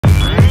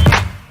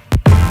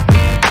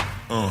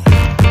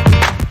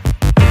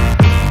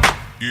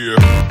Yeah.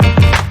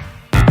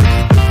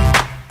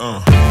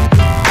 Uh.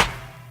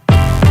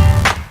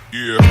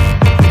 Yeah.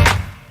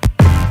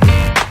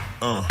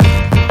 Uh.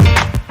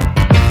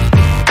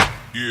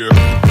 Yeah.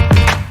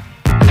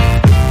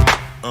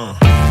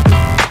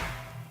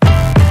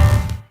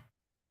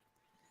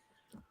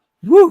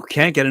 Woo!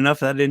 Can't get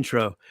enough of that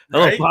intro.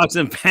 Hello, Right?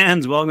 boxing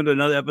fans. Welcome to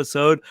another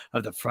episode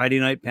of the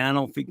Friday Night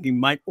Panel featuring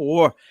Mike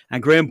Orr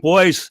and Graham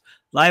Boyce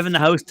live in the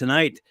house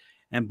tonight.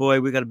 And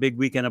boy, we got a big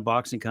weekend of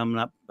boxing coming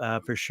up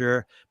for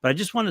sure. But I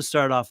just want to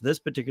start off this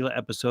particular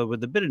episode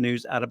with a bit of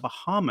news out of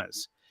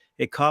Bahamas.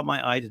 It caught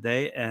my eye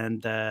today,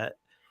 and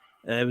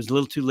it was a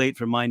little too late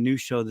for my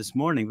news show this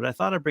morning, but I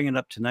thought I'd bring it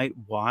up tonight.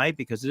 Why?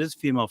 Because it is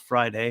Female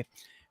Friday,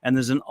 and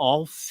there's an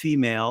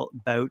all-female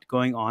bout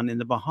going on in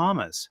the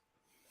Bahamas.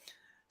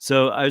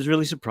 So I was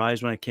really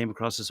surprised when I came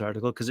across this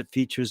article because it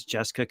features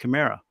Jessica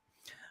Camara.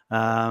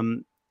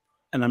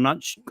 And I'm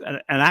not, and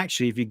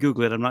actually, if you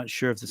Google it, I'm not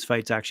sure if this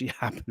fight's actually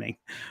happening.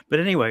 But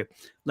anyway,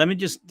 I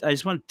just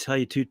want to tell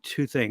you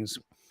two things.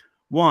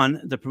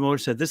 One, the promoter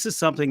said, this is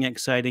something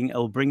exciting. It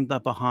will bring the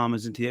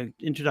Bahamas into the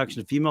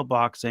introduction of female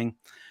boxing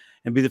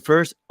and be the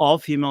first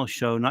all-female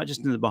show, not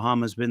just in the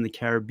Bahamas, but in the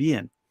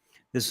Caribbean.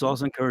 This will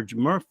also encourage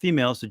more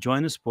females to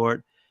join the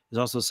sport. There's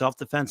also a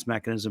self-defense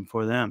mechanism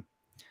for them.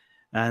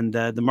 And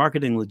the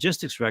marketing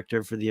logistics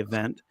director for the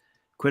event,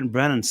 Quentin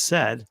Brennan,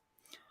 said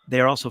they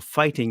are also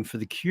fighting for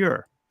the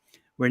cure.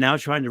 We're now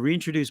trying to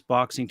reintroduce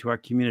boxing to our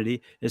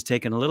community. It's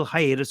taken a little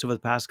hiatus over the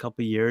past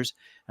couple of years,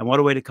 and what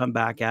a way to come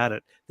back at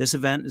it. This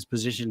event is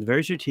positioned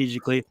very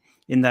strategically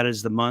in that it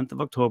is the month of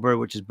October,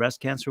 which is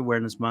Breast Cancer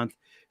Awareness Month.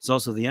 It's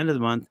also the end of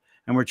the month,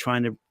 and we're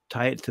trying to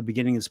tie it to the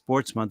beginning of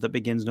Sports Month that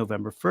begins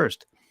November 1st.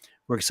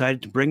 We're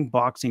excited to bring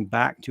boxing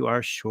back to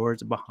our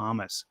shores of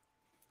Bahamas.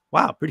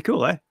 Wow, pretty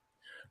cool, eh?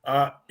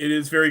 It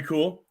is very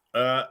cool.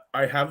 I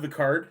have the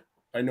card.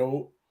 I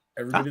know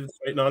everybody that's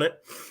fighting on it.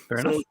 Fair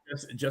enough.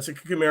 Jessica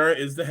Camara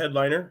is the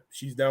headliner.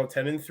 She's now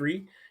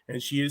 10-3,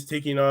 and she is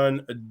taking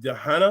on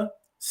Dahana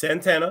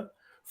Santana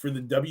for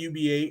the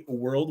WBA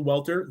World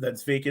Welter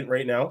that's vacant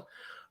right now.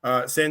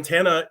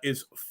 Santana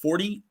is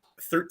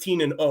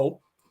 40-13-0.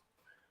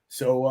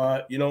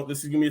 So,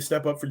 this is going to be a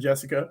step up for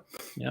Jessica.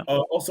 Yeah.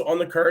 Also on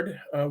the card,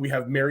 we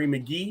have Mary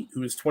McGee,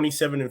 who is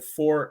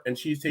 27-4, and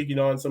she's taking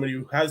on somebody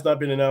who has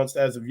not been announced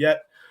as of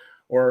yet,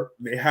 or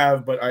they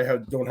have, but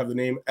don't have the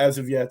name as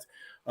of yet.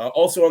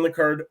 Also on the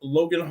card,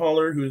 Logan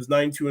Haller, who is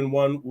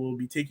 9-2-1, will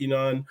be taking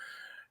on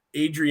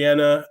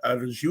Adriana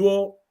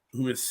Arjuo,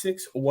 who is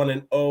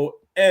 6-1-0.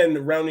 And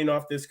rounding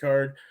off this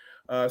card,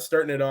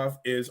 starting it off,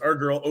 is our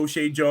girl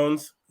O'Shea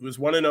Jones, who is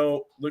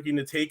 1-0, looking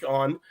to take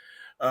on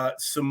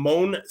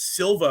Simone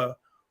Silva,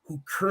 who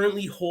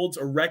currently holds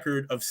a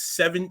record of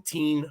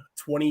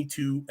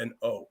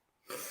 17-22-0.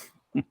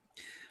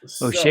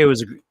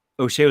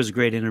 O'Shea was a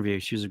great interview.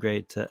 She was a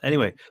great.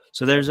 Anyway,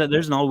 so there's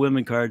an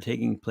all-women card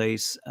taking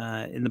place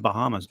in the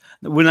Bahamas.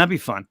 Wouldn't that be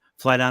fun?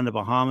 Fly down to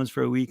Bahamas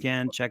for a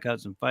weekend, check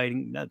out some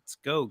fighting. Let's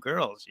go,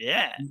 girls!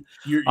 Yeah.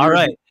 All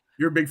right.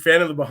 You're a big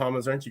fan of the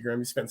Bahamas, aren't you, Graham?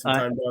 You spent some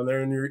time down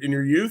there in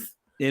your youth.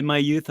 In my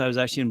youth, I was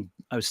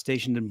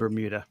stationed in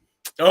Bermuda.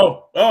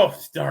 Oh,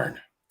 darn.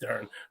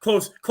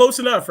 Close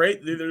enough, right?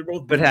 They're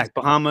both. But heck,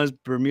 Bahamas,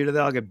 Bermuda, they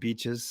all got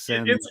beaches.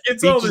 And it's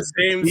beaches, all the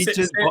same.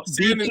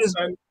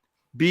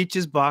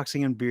 Beaches,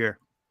 boxing, and beer.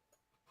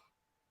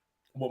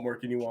 What more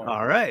can you want?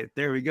 All right,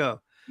 there we go.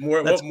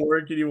 What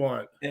more can you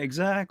want?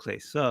 Exactly.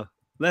 So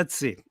let's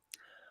see.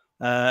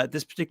 At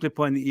this particular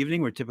point in the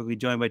evening, we're typically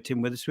joined by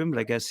Tim Witherspoon, but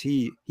I guess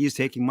he's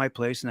taking my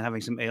place and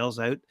having some ales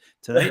out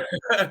tonight.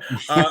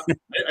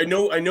 I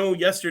know.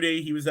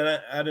 Yesterday he was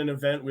at an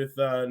event with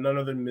none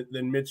other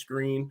than Mitch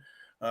Green.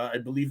 I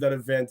believe that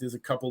event is a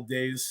couple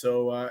days,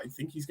 so I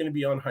think he's going to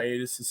be on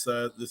hiatus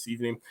this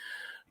evening.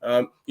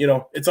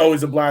 It's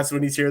always a blast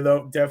when he's here,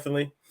 though.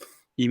 Definitely.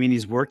 You mean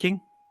he's working?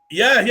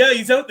 Yeah,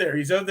 he's out there.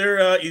 He's out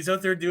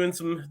there doing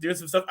some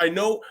stuff. I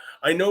know.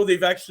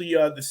 They've actually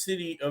the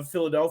city of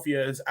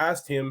Philadelphia has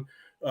asked him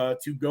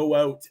to go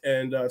out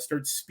and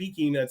start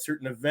speaking at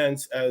certain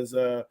events as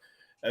a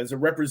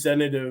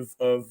representative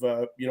of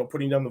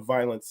putting down the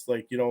violence,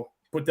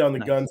 put down the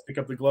guns, pick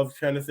up the gloves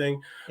kind of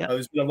thing. Yeah.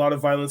 There's been a lot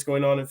of violence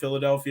going on in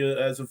Philadelphia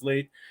as of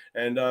late.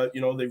 And,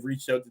 they've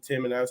reached out to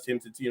Tim and asked him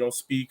to,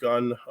 speak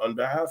on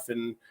behalf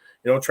and,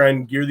 try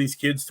and gear these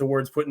kids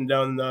towards putting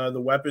down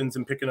the weapons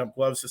and picking up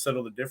gloves to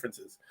settle the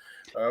differences.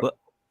 Well,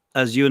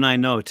 as you and I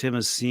know, Tim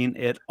has seen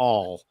it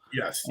all.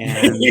 Yes.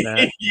 And,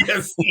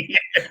 yes.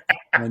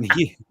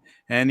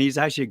 and he's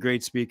actually a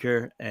great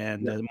speaker,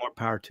 and more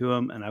power to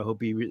him. And I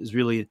hope he is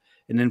really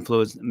an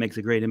influence that makes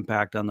a great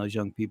impact on those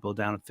young people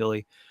down in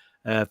Philly.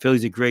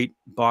 Philly's a great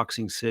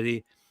boxing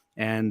city,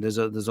 and there's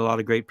a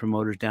lot of great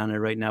promoters down there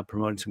right now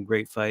promoting some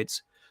great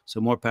fights. So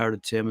more power to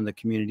Tim and the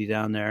community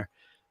down there.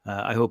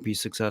 I hope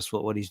he's successful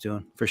at what he's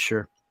doing for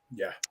sure.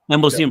 Yeah,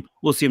 and we'll see him.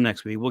 We'll see him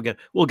next week. We'll get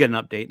an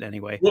update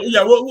anyway. Well,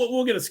 yeah,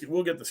 we'll get the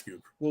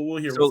scoop. We'll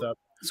hear what's up.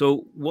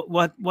 So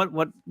what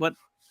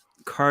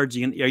cards are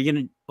you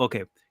gonna?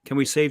 Okay, can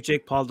we save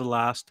Jake Paul to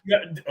last? Yeah,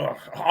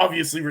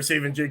 obviously we're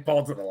saving Jake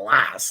Paul to the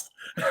last.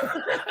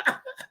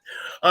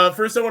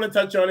 First, I want to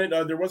touch on it.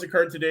 There was a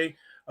card today.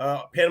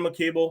 Panama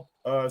Cable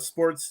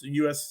Sports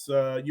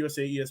USA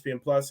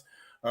ESPN Plus.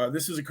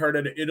 This is a card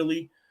out of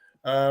Italy.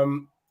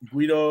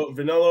 Guido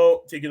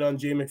Vanello taking on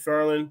Jay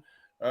McFarlane.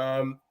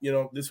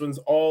 This one's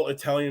all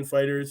Italian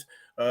fighters.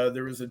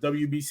 There was a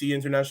WBC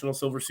International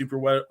Silver Super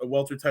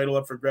Welter title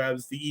up for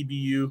grabs. The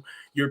EBU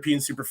European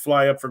Super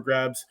Fly up for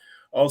grabs.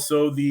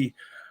 Also, the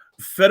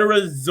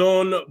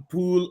Federazione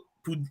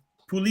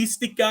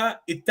Pulistica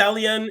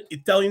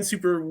Italian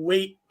Super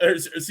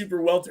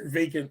Welter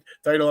vacant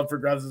title up for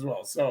grabs as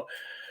well. So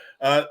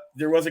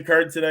there was a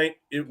card tonight.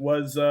 It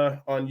was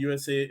on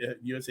USA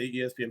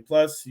ESPN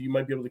Plus. You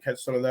might be able to catch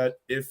some of that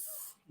if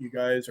you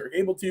guys are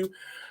able to.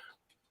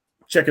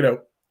 Check it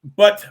out.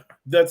 But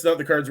that's not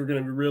the cards we're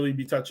going to really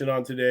be touching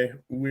on today.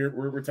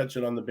 We're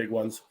touching on the big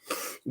ones,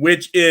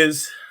 which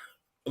is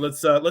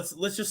let's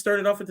just start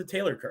it off with the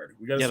Taylor card.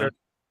 We got to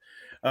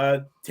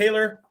start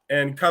Taylor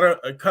and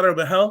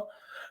Carabajal.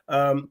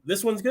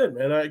 This one's good,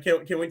 man. I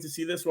can't wait to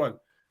see this one.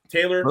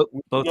 Taylor,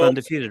 both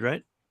undefeated,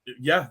 right?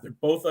 Yeah, they're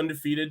both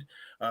undefeated.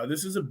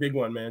 This is a big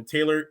one, man.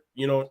 Taylor,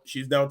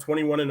 she's now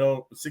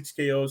 21-0, 6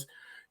 KOs.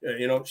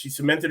 She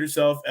cemented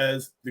herself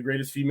as the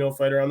greatest female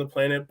fighter on the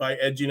planet by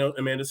edging out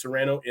Amanda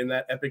Serrano in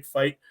that epic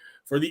fight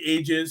for the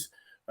ages.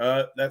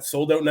 That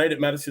sold-out night at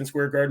Madison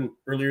Square Garden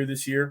earlier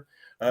this year.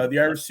 The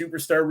Irish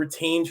superstar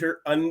retained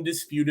her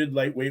undisputed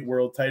lightweight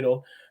world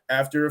title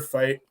after a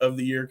fight of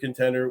the year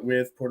contender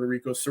with Puerto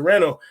Rico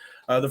Serrano,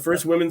 the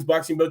first women's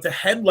boxing bout to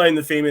headline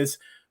the famous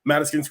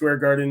Madison Square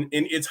Garden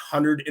in its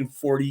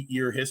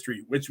 140-year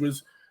history, which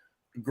was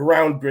a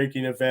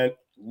groundbreaking event.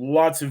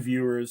 Lots of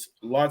viewers,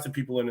 lots of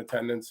people in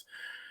attendance.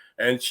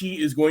 And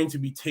she is going to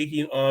be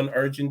taking on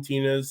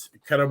Argentina's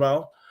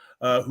Carabajal,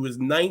 who is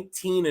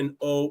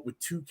 19-0 with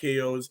 2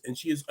 KOs, and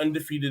she is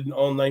undefeated in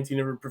all 19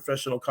 of her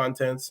professional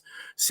contests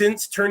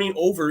since turning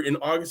over in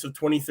August of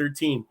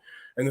 2013.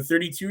 And the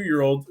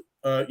 32-year-old,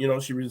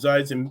 she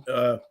resides in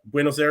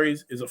Buenos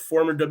Aires, is a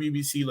former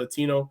WBC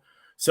Latino,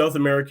 South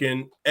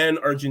American, and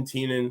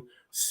Argentinian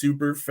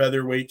super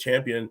featherweight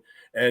champion,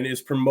 and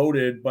is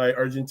promoted by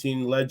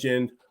Argentine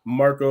legend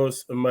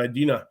Marcos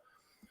Medina.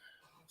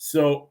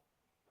 So,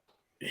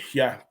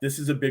 yeah, this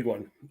is a big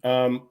one.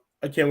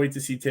 I can't wait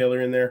to see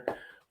Taylor in there.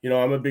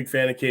 I'm a big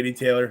fan of Katie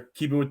Taylor.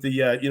 Keep it with the,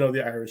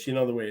 the Irish. You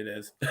know the way it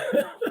is.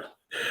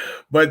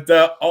 But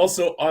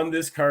also on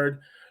this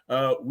card,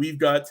 we've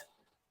got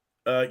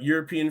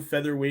European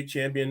featherweight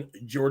champion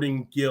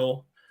Jordan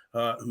Gill,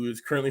 who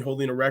is currently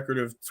holding a record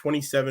of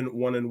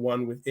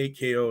 27-1-1 with 8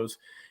 KOs,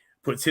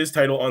 puts his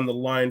title on the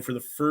line for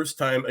the first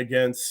time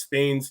against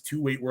Spain's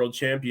 2-weight world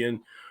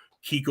champion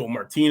Kiko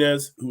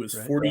Martinez, who is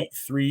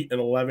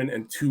 43-11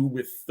 and 2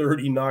 with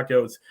 30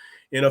 knockouts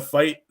in a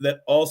fight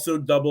that also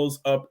doubles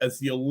up as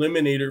the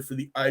eliminator for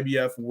the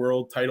IBF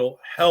world title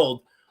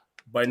held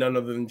by none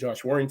other than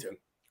Josh Warrington.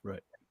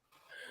 Right.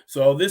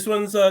 So this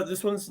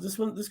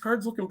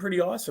card's looking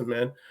pretty awesome,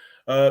 man.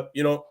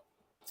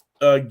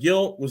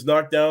 Gill was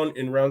knocked down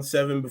in round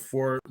 7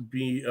 before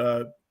being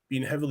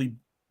heavily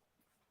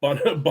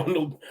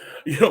bundled,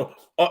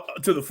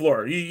 to the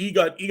floor. He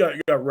got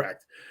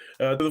wrecked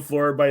to the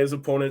floor by his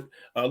opponent.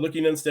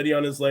 Looking unsteady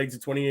on his legs, the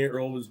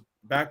 28-year-old was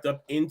backed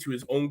up into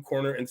his own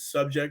corner and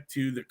subject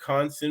to the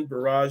constant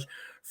barrage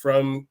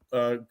from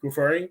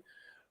Gouffari.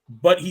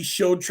 But he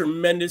showed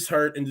tremendous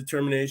heart and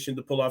determination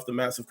to pull off the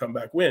massive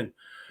comeback win.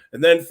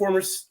 And then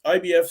former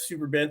IBF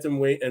super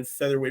bantamweight and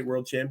featherweight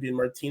world champion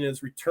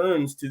Martinez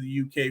returns to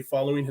the UK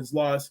following his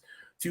loss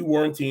to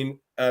Warrington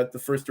at the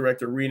First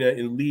Direct Arena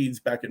in Leeds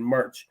back in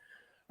March.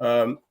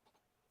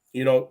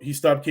 He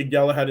stopped Kid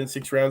Galahad in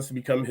 6 rounds to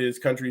become his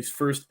country's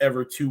first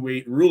ever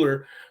 2-weight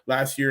ruler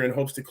last year and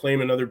hopes to claim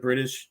another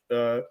British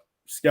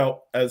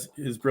scalp as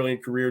his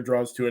brilliant career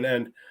draws to an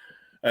end.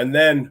 And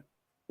then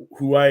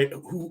who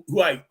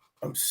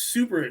I'm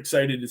super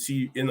excited to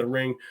see in the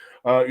ring.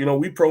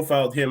 We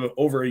profiled him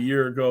over a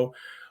year ago.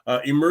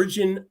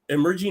 Emerging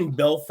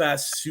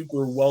Belfast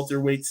super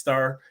welterweight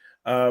star,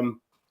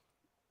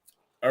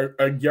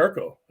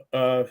 Gyarko.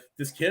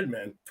 This kid,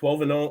 man,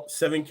 12-0,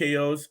 7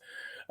 KOs.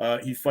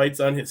 He fights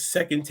on his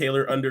second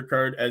Taylor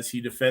undercard as he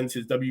defends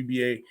his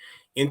WBA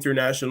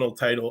international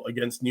title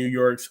against New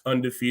York's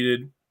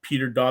undefeated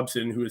Peter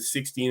Dobson, who is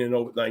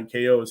 16-0 with 9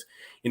 KOs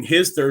in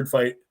his third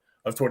fight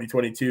of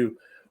 2022.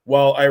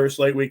 While Irish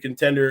lightweight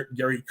contender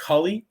Gary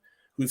Cully,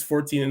 who's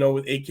 14-0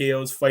 with 8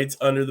 KOs, fights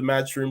under the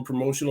Matchroom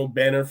promotional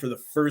banner for the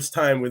first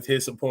time with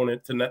his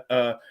opponent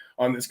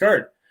on this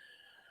card.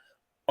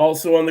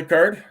 Also on the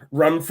card,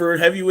 Rumford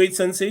heavyweight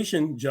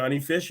sensation Johnny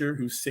Fisher,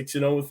 who's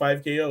 6-0 with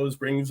 5 KOs,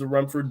 brings the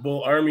Rumford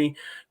Bull Army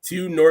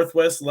to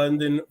Northwest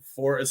London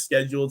for a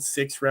scheduled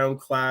 6-round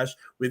clash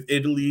with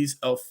Italy's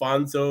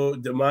Alfonso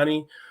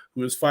Domani,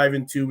 who is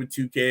 5-2 with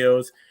 2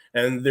 KOs.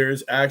 And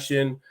there's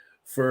action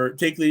for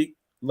Takeley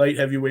light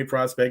heavyweight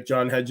prospect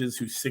John Hedges,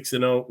 who's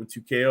 6-0 with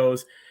 2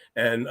 KOs,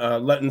 and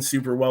Luton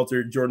super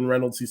welter Jordan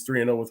Reynolds, who's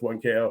 3-0 with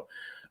 1 KO.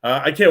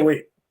 I can't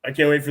wait. I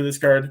can't wait for this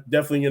card.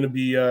 Definitely going to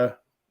be a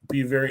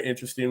very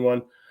interesting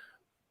one.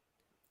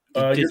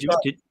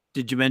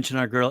 Did you mention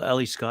our girl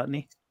Ellie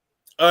Scottney?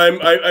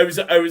 I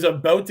was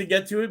about to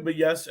get to it, but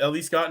yes,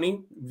 Ellie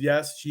Scottney.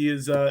 Yes, she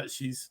is.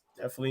 She's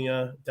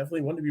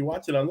definitely one to be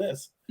watching on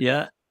this.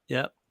 Yeah,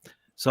 yeah.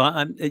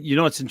 So you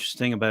know what's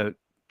interesting about,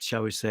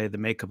 shall we say, the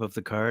makeup of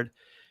the card?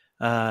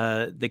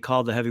 They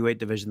call the heavyweight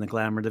division the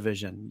glamour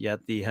division, yet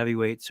the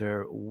heavyweights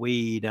are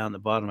way down the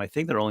bottom. I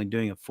think they're only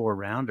doing a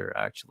 4-rounder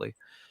actually.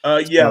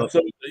 Yeah.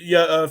 So So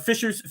yeah,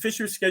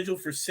 Fisher's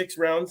scheduled for 6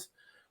 rounds,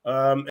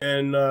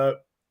 and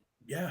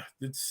yeah,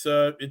 it's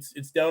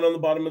down on the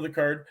bottom of the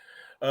card.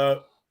 Uh,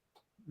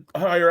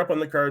 Higher up on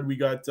the card, we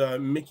got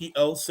Mickey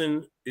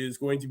Elson is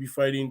going to be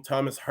fighting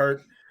Thomas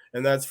Hart,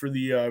 and that's for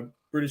the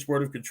British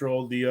Board of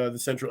Control, the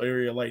Central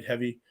Area Light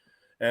Heavy.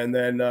 And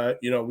then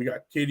we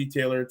got Katie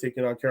Taylor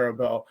taking on Cara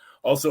Bell.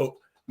 Also,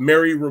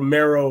 Mary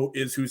Romero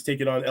is who's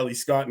taking on Ellie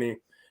Scottney,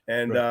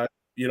 and right.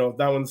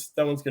 that one's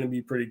going to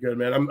be pretty good,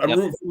 man. I'm Yep.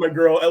 rooting for my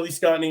girl Ellie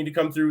Scottney to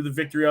come through with the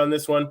victory on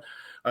this one.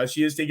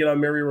 She is taking on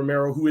Mary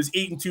Romero, who is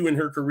 8-2 in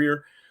her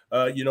career,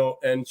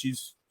 and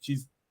she's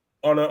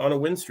on a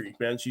win streak,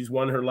 man. She's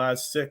won her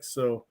last 6.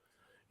 So,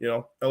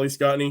 Ellie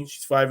Scottney,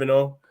 she's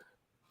 5-0.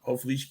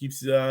 Hopefully she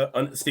keeps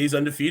stays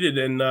undefeated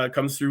and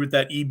comes through with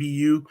that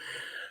EBU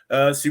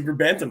super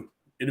bantam.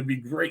 It'll be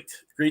great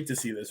to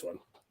see this one.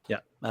 Yeah,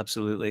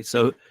 absolutely.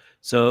 So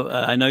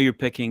I know you're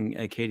picking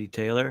Katie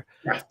Taylor.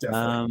 Yeah,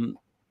 definitely.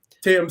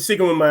 I'm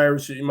sticking with my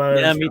Irish.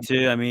 Yeah, me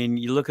too. I mean,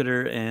 you look at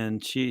her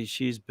and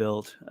she's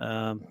built.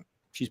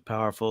 She's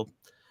powerful.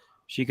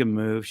 She can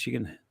move.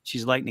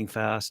 She's lightning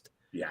fast.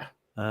 Yeah.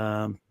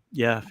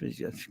 Yeah.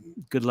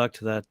 Good luck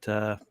to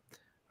that.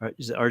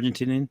 Is it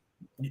Argentinian?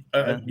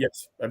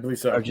 Yes, I believe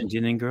so.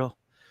 Argentinian girl.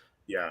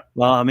 Yeah.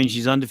 Well, I mean,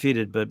 she's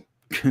undefeated, but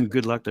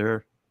good luck to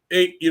her.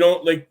 Hey,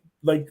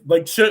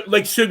 like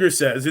Sugar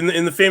says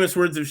in the famous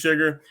words of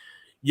Sugar,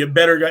 you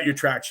better got your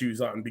track shoes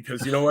on,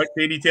 because you know what,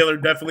 Katie Taylor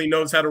definitely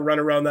knows how to run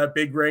around that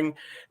big ring,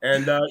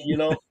 and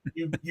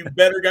you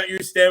better got your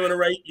stamina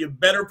right. You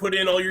better put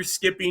in all your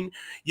skipping.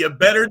 You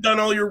better done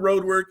all your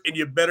road work, and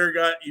you better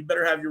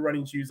have your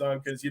running shoes on,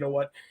 because you know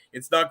what,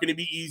 it's not going to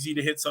be easy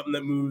to hit something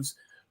that moves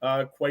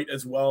quite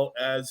as well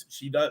as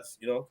she does.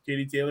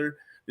 Katie Taylor.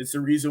 It's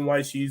the reason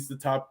why she's the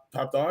top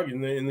dog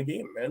in the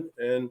game, man,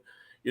 and.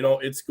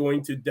 It's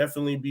going to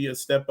definitely be a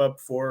step up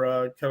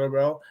for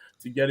Bell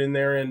to get in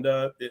there and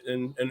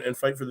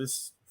fight for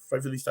these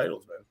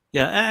titles, man.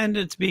 Yeah, and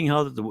it's being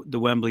held at the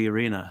Wembley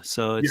Arena,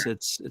 so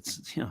it's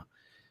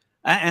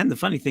And the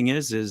funny thing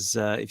is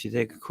if you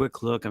take a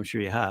quick look, I'm sure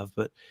you have,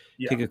 but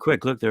take a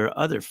quick look. There are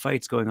other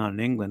fights going on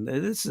in England.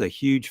 This is a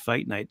huge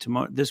fight night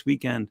tomorrow, this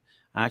weekend,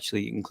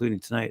 actually,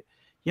 including tonight.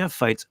 You have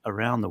fights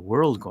around the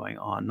world going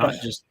on, not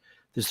just.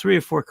 There's 3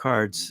 or 4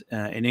 cards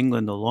in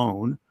England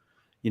alone.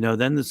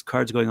 Then there's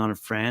cards going on in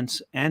France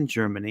and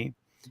Germany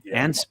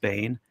and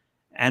Spain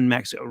and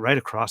Mexico, right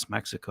across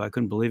Mexico. I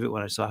couldn't believe it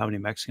when I saw how many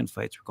Mexican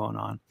fights were going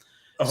on.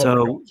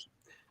 So,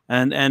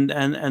 and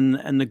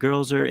the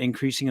girls are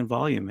increasing in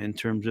volume in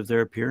terms of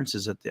their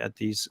appearances at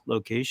these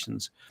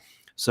locations.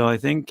 So I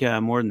think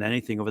more than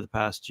anything over the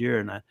past year,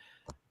 and I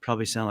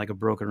probably sound like a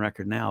broken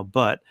record now,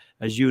 but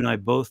as you and I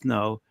both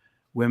know,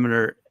 women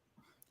are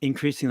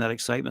increasing that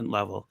excitement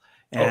level.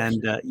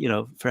 And,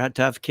 to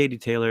have Katie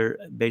Taylor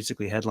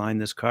basically headline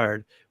this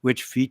card,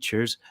 which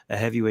features a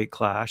heavyweight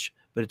clash,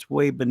 but it's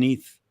way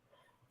beneath,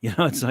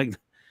 it's like,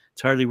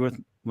 it's hardly worth,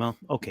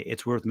 okay,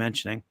 it's worth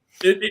mentioning.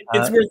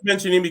 It's worth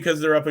mentioning because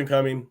they're up and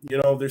coming.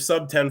 They're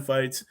sub 10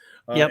 fights.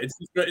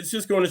 It's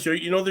just going to show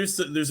you,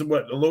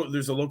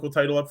 there's a local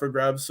title up for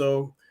grabs.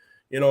 So,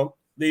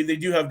 they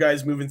do have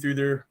guys moving through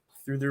their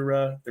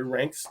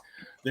ranks.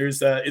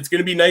 It's going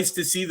to be nice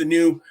to see the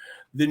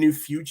new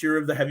future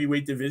of the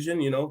heavyweight division,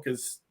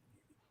 because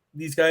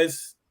these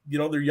guys,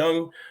 they're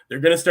young, they're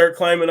going to start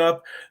climbing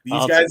up.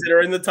 These guys that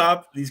are in the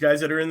top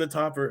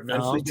are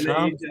eventually going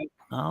to age up.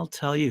 I'll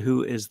tell you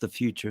who is the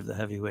future of the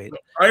heavyweight.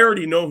 I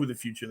already know who the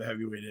future of the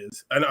heavyweight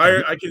is, and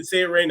I can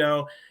say it right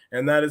now,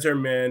 and that is our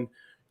man,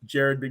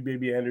 Jared Big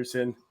Baby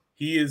Anderson.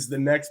 He is the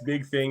next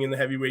big thing in the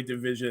heavyweight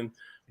division.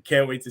 I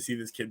can't wait to see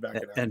this kid back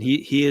in action. And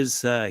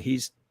he's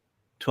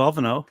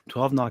 12-0,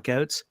 12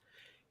 knockouts.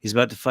 He's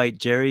about to fight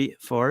Jerry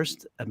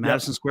Forrest at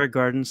Madison Square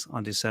Gardens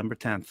on December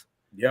 10th.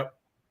 Yep.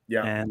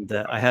 Yeah. And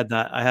I had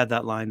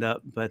that lined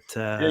up, but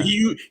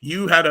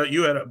you had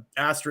a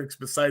asterisk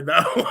beside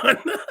that one.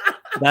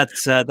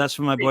 That's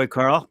for my boy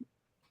Carl.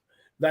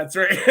 That's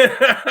right.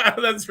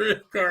 That's for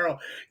Carl.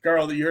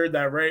 Carl, you heard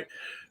that, right?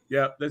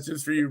 Yeah, that's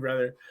just for you,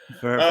 brother.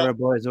 For our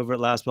boys over at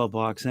Last Bell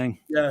Boxing.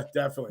 Yeah,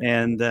 definitely.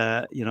 And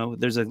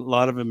there's a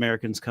lot of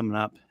Americans coming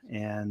up,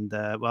 and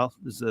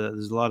there's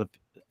a lot of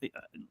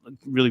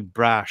really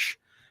brash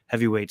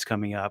heavyweights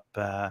coming up.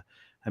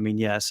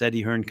 Yes,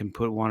 Eddie Hearn can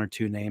put 1 or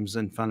 2 names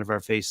in front of our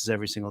faces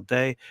every single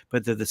day,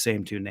 but they're the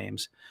same 2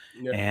 names.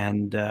 Yeah.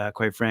 And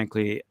quite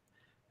frankly,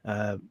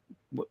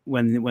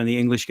 when the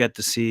English get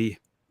to see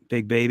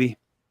Big Baby,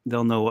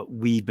 they'll know what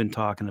we've been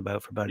talking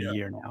about for about a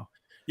year now.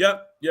 Yeah,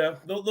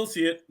 they'll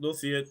see it. They'll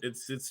see it.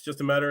 It's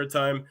just a matter of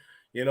time.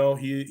 You know,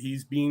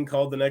 he's being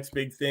called the next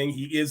big thing.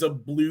 He is a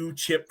blue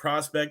chip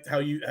prospect.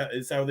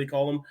 Is how they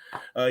call him.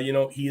 You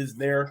know, he is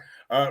there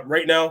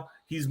right now.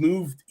 He's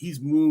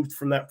moved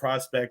from that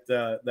prospect,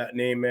 that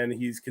name, man.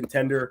 He's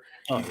contender.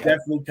 He's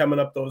definitely coming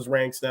up those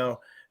ranks now,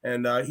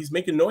 and he's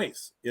making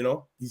noise. You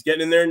know, he's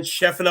getting in there and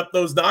chefing up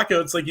those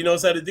knockouts like he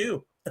knows how to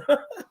do.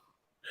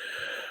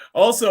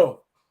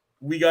 Also,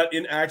 we got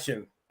in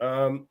action.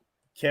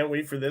 Can't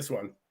wait for this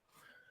one.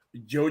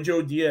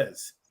 Jojo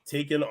Diaz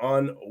taking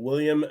on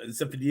William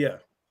Zepeda.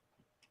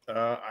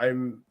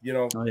 I'm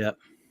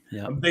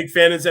a big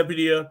fan of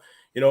Zepeda.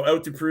 You know,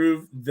 out to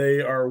prove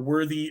they are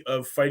worthy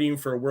of fighting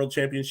for a world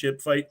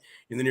championship fight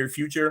in the near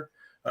future.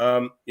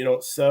 You know,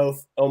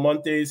 South El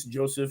Montes,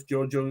 Joseph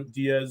Jojo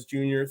Diaz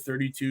Jr.,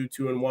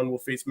 32-2-1, will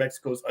face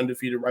Mexico's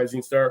undefeated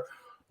rising star,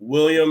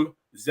 William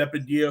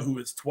Zepeda, who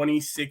is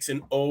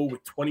 26-0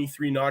 with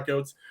 23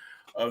 knockouts,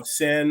 of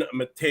San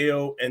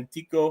Mateo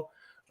Antico.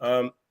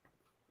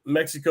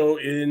 Mexico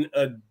in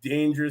a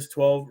dangerous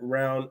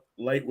 12-round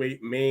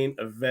lightweight main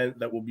event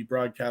that will be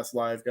broadcast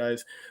live,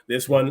 guys.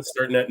 This one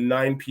starting at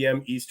 9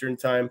 p.m. Eastern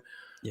time.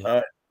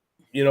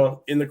 You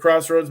know, in the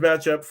Crossroads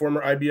matchup,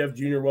 former IBF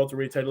junior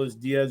welterweight titleist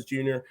Diaz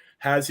Jr.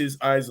 has his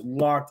eyes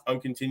locked on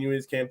continuing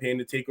his campaign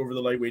to take over the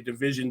lightweight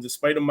division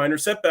despite a minor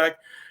setback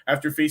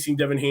after facing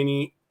Devin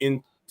Haney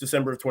in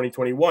December of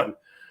 2021.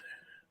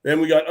 Then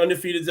we got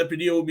undefeated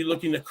Zepeda will be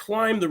looking to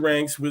climb the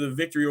ranks with a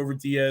victory over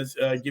Diaz,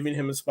 giving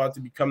him a spot to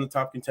become the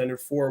top contender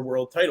for a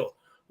world title.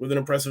 With an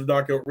impressive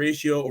knockout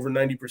ratio over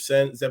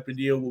 90%,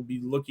 Zepeda will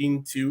be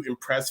looking to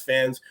impress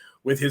fans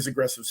with his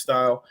aggressive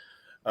style.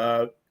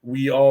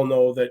 We all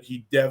know that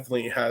he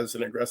definitely has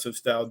an aggressive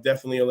style.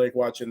 Definitely like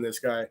watching this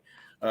guy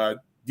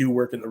do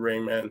work in the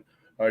ring, man.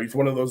 He's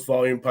one of those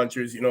volume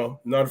punchers, you know,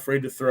 not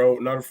afraid to throw,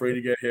 not afraid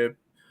to get hit.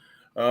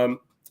 And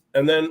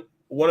then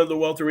one of the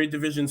welterweight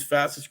division's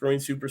fastest growing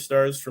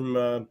superstars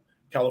from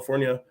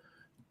California,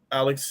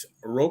 Alexis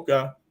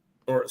Roca,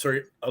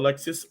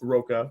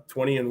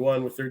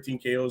 20-1 with 13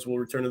 KOs, will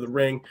return to the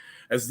ring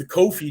as the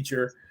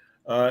co-feature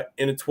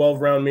in a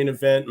 12-round main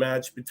event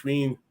match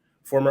between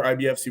former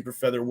IBF super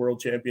feather world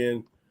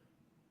champion,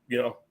 you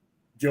know,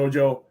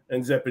 Jojo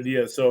and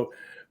Zepeda. So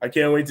I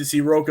can't wait to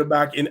see Roca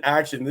back in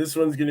action. This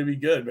one's going to be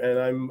good,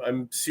 man.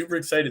 I'm super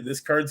excited.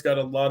 This card's got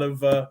a lot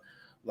of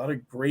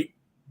great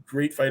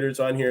fighters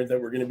on here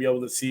that we're going to be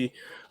able to see.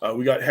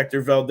 We got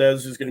Hector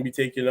Valdez, who's going to be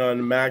taking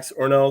on Max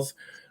Ornells.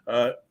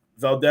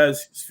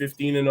 Valdez is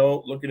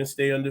 15-0, looking to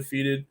stay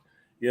undefeated.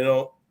 You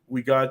know,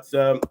 we got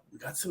some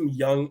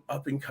young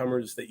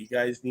up-and-comers that you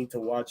guys need to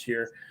watch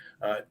here.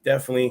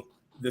 Definitely,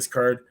 this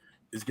card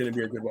is going to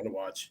be a good one to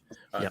watch.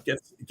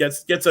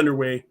 Gets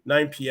underway,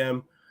 9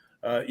 p.m.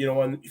 You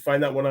know, you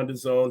find that one on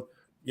DAZN.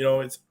 You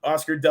know, it's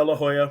Oscar De La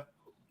Hoya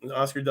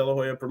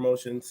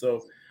promotion.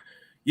 So,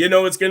 you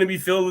know, it's going to be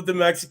filled with the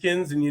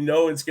Mexicans, and you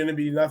know it's going to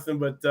be nothing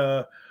but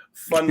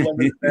fun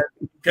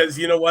because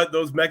you know what?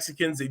 Those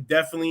Mexicans, they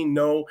definitely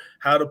know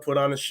how to put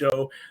on a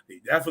show. They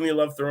definitely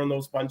love throwing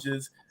those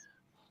punches,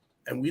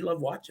 and we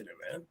love watching it,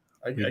 man.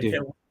 I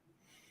can't.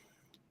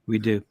 We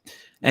do.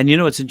 And you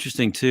know what's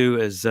interesting too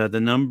is the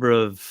number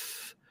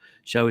of,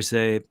 shall we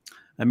say,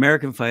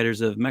 American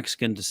fighters of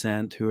Mexican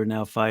descent who are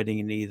now fighting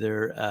in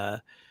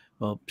either,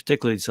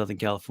 particularly Southern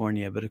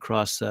California, but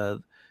across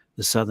the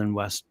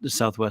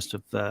southwest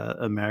of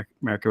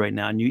America right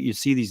now. And you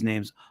see these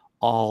names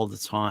all the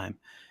time,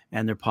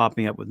 and they're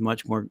popping up with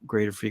much more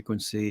greater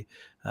frequency.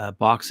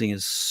 Boxing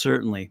is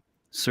certainly,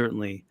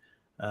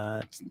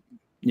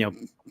 you know,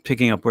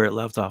 picking up where it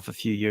left off a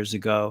few years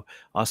ago.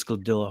 Oscar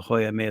De La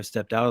Hoya may have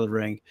stepped out of the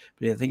ring,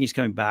 but I think he's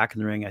coming back in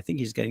the ring. I think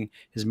he's getting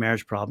his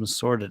marriage problems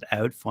sorted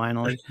out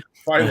finally,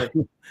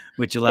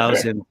 which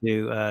allows him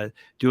to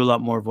do a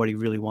lot more of what he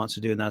really wants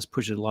to do, and that's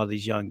push a lot of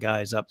these young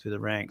guys up through the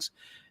ranks.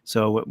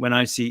 So when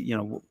I see, you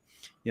know,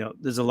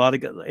 there's a lot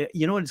of,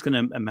 you know what it's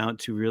going to amount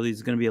to really?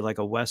 It's going to be like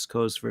a West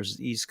Coast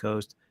versus East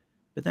Coast,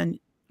 but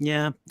then,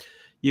 yeah.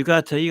 You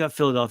got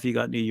Philadelphia, you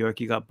got New York,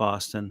 you got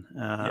Boston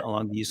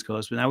along the East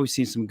Coast. But now we've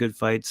seen some good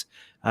fights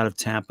out of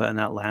Tampa and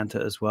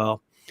Atlanta as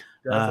well.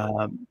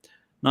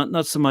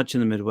 Not so much in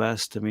the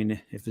Midwest. I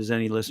mean, if there's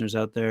any listeners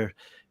out there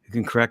who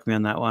can correct me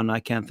on that one, I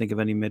can't think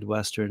of any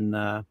Midwestern.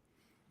 No,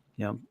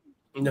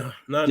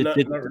 not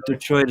really.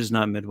 Detroit is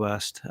not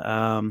Midwest.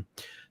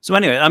 So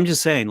anyway, I'm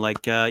just saying,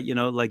 like you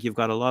know, like you've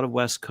got a lot of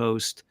West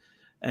Coast,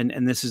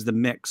 and this is the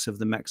mix of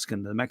the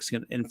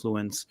Mexican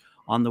influence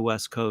on the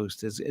West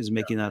Coast is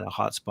making that a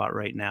hot spot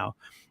right now.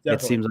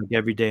 Definitely. It seems like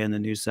every day in the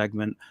news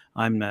segment,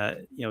 I'm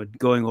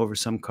going over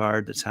some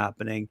card that's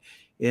happening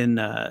in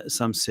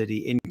some city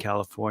in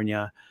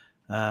California,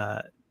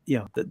 that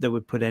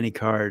would put any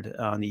card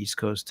on the East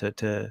Coast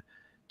to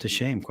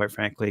shame, quite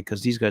frankly,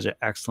 because these guys are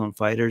excellent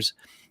fighters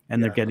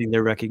and they're getting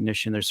their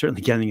recognition. They're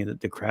certainly getting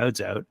the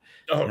crowds out.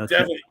 Oh,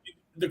 definitely.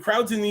 The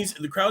crowds in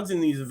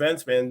these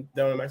events, man,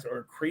 down in Mexico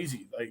are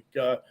crazy. Like,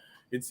 they're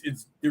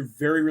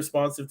very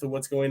responsive to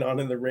what's going on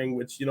in the ring,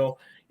 which, you know,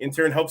 in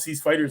turn helps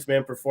these fighters,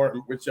 man,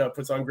 perform, which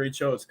puts on great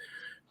shows.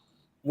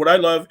 What I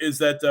love is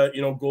that,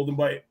 Golden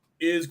Boy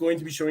is going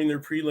to be showing their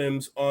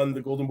prelims on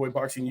the Golden Boy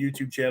Boxing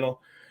YouTube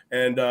channel,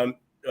 and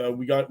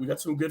we got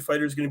some good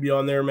fighters going to be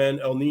on there, man.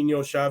 El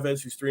Nino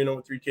Chavez, who's 3-0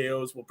 with 3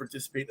 KOs, will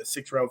participate in a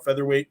 6-round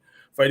featherweight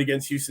fight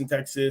against Houston,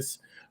 Texas.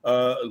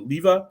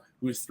 Leva,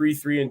 who is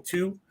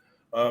 3-3-2.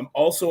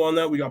 Also on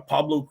that, we got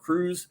Pablo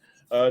Cruz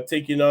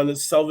taking on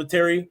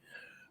Salvatore.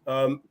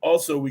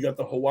 Also, we got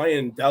the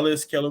Hawaiian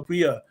Dallas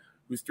Calapia,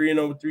 who's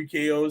 3-0 with 3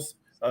 KOs,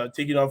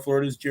 taking on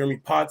Florida's Jeremy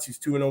Potts, who's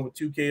 2-0 with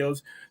 2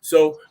 KOs.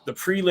 So the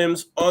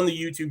prelims on the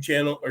YouTube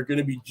channel are going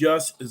to be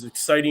just as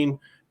exciting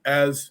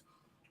as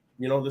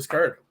this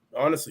card.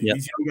 Honestly,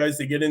 These young guys,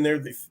 they get in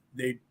there,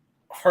 they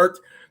heart,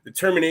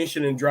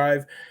 determination, and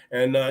drive,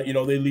 and they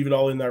leave it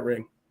all in that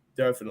ring.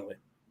 Definitely,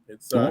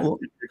 it's a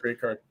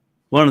great card.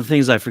 One of the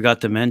things I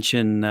forgot to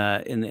mention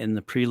in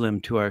the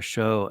prelim to our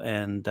show,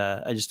 and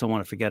I just don't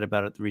want to forget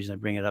about it. The reason I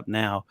bring it up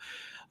now,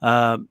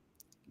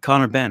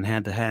 Conor Benn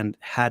had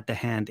to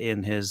hand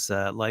in his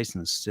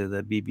license to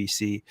the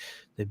BBC,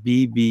 the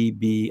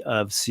BBB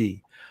of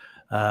C.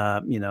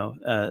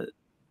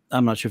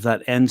 I'm not sure if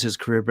that ends his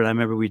career, but I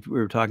remember we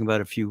were talking about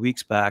it a few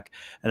weeks back,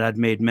 and I'd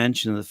made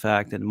mention of the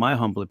fact that, in my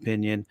humble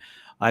opinion,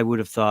 I would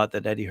have thought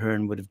that Eddie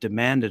Hearn would have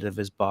demanded of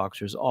his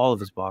boxers, all of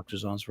his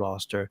boxers on his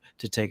roster,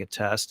 to take a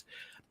test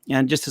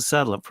and just to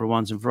settle it for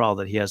once and for all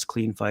that he has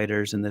clean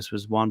fighters, and this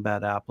was one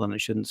bad apple and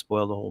it shouldn't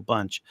spoil the whole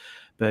bunch.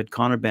 But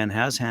Conor Benn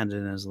has handed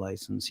in his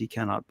license. He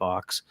cannot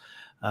box,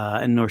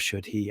 and nor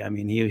should he. I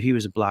mean, he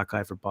was a black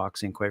eye for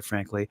boxing, quite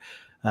frankly.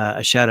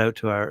 A shout out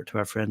to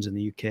our friends in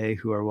the UK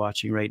who are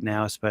watching right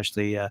now,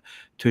 especially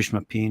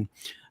Tushma Peen.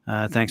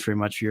 Thanks very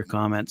much for your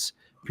comments.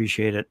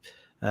 Appreciate it.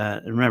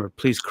 And remember,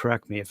 please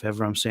correct me if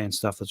ever I'm saying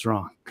stuff that's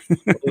wrong.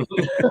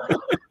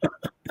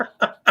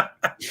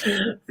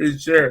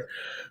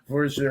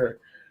 For sure.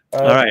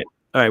 All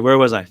right. Where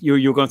was I? You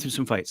were going through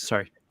some fights.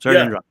 Sorry to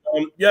interrupt.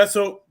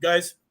 So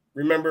guys,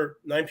 remember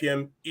 9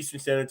 p.m. Eastern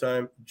Standard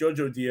Time.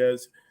 Jojo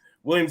Diaz,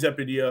 William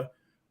Zeppedia,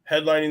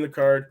 headlining the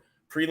card.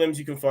 Prelims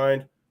you can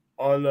find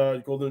on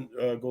Golden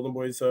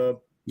Boys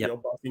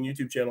boxing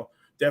YouTube channel.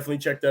 Definitely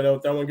check that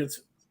out. That one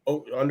gets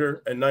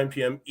under at 9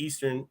 p.m.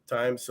 Eastern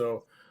time,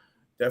 so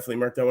definitely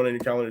mark that one on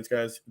your calendars,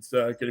 guys. It's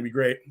going to be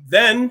great.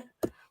 Then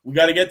we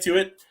got to get to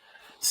it.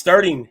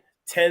 Starting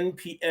 10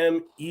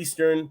 p.m.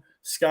 Eastern,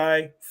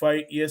 Sky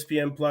Fight,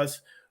 ESPN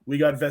Plus. We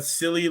got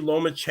Vasily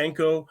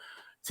Lomachenko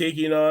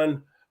taking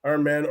on our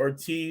man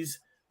Ortiz.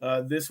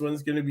 This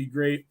one's going to be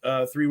great.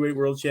 Three-weight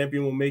world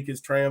champion will make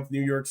his Triumph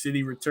New York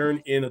City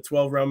return in a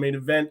 12-round main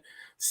event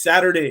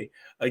Saturday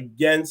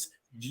against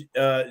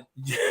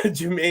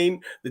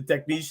Jermaine the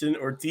Technician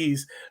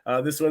Ortiz.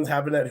 This one's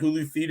happened at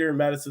Hulu Theater in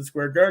Madison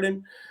Square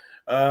Garden.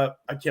 I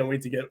can't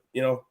wait to get,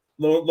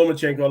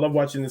 Lomachenko. I love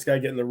watching this guy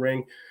get in the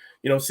ring.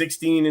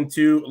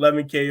 16-2,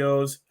 11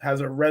 KOs, has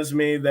a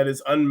resume that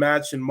is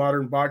unmatched in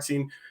modern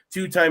boxing.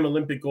 2-time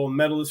Olympic gold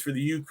medalist for the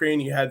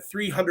Ukraine. He had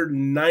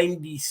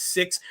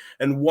 396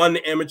 and 1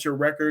 amateur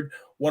record,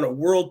 won a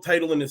world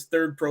title in his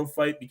 3rd pro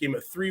fight, became a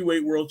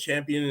 3-weight world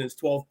champion in his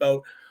 12th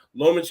bout.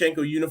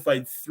 Lomachenko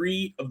unified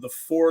 3 of the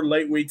 4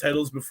 lightweight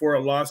titles before a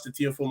loss to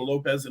Teofimo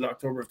Lopez in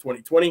October of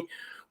 2020,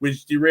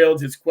 which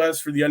derailed his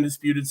quest for the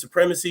undisputed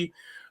supremacy.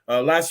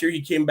 Last year,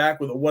 he came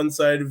back with a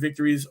one-sided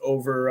victories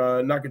over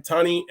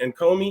Nakatani and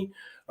Comey.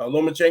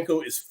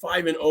 Lomachenko is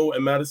 5-0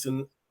 at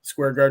Madison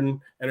Square Garden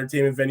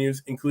entertainment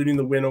venues, including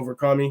the win over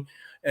Comey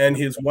and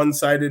his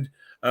one-sided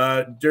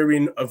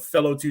derbying of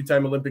fellow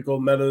 2-time Olympic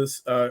gold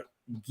medalist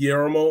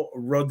Guillermo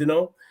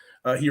Rodino.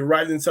 He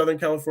arrived in Southern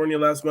California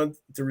last month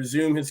to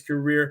resume his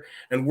career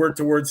and work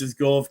towards his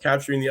goal of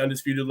capturing the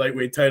undisputed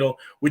lightweight title,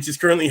 which is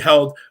currently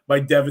held by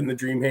Devin the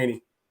Dream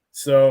Haney.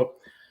 So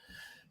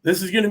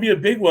this is going to be a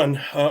big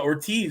one.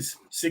 Ortiz,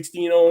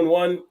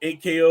 16-0-1,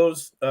 8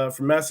 KOs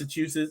from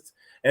Massachusetts,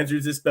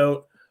 enters this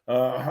bout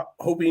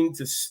hoping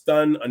to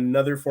stun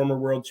another former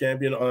world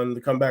champion on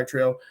the comeback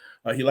trail.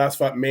 He last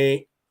fought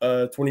May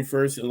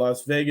 21st in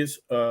Las Vegas,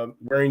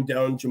 wearing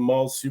down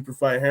Jamal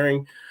Superfight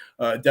Herring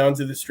down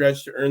to the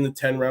stretch to earn the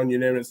 10-round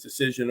unanimous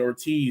decision.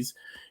 Ortiz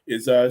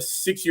is a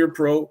 6-year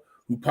pro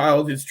who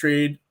piled his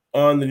trade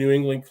on the New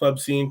England club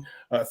scene.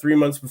 3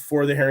 months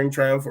before the Herring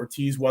triumph,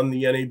 Ortiz won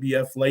the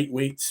NABF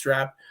lightweight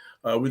strap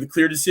with a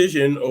clear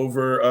decision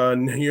over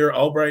Nahir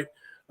Albright.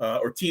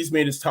 Ortiz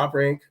made his top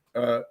rank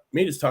on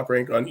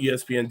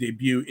ESPN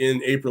debut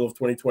in April of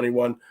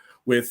 2021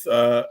 with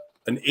an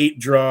 8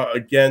 draw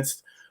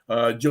against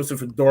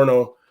Joseph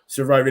Adorno,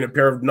 surviving a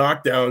pair of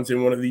knockdowns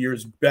in one of the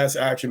year's best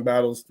action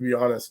battles, to be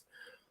honest.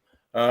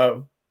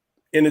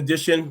 In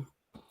addition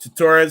to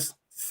Torres,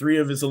 3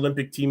 of his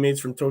Olympic teammates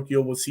from Tokyo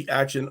will see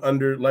action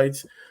under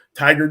lights.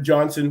 Tiger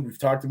Johnson, we've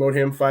talked about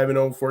him,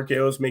 5-0, 4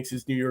 KOs, makes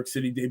his New York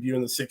City debut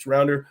in the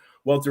 6-rounder.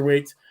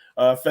 Welterweight,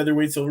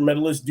 featherweight silver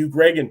medalist Duke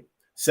Reagan,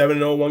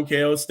 7-0, 1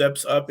 KO,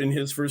 steps up in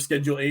his first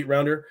scheduled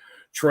 8-rounder.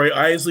 Troy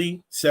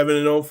Isley,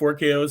 7-0, 4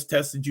 KOs,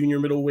 tests the junior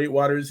middleweight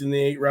waters in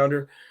the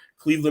 8-rounder.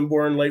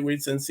 Cleveland-born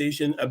lightweight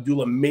sensation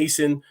Abdullah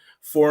Mason,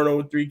 4-0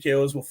 with 3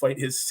 KOs, will fight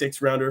his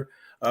 6-rounder.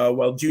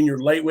 While junior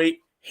lightweight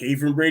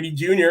Haven Brady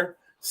Jr.,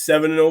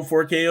 7-0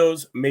 4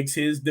 KOs, makes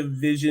his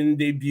division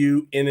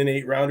debut in an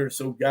 8-rounder.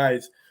 So,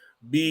 guys,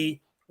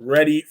 be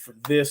ready for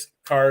this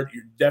card.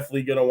 You're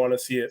definitely going to want to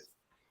see it.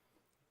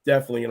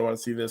 Definitely going to want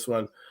to see this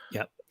one.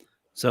 Yep.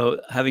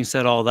 So, having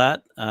said all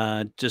that,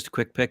 just a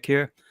quick pick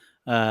here.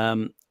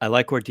 I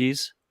like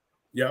Ortiz.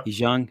 Yeah, he's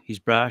young, he's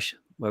brash,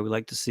 what we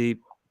like to see.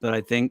 But I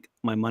think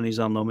my money's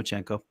on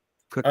Lomachenko.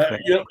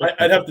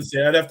 I'd have to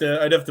say I'd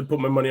have to put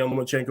my money on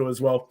Lomachenko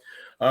as well.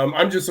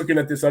 I'm just looking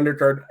at this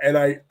undercard,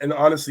 and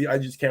honestly, I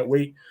just can't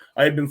wait.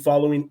 I've been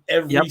following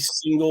every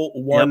single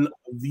one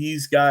of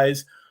these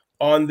guys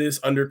on this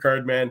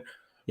undercard, man.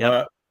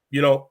 Yep.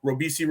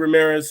 Robeisy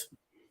Ramirez,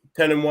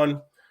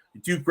 10-1.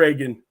 Duke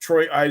Reagan,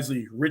 Troy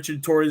Isley,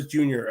 Richard Torres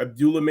Jr.,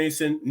 Abdullah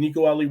Mason,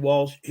 Nico Ali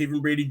Walsh,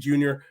 Haven Brady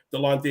Jr.,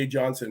 Delonte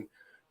Johnson.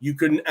 You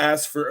couldn't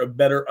ask for a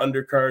better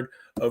undercard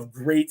of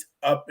great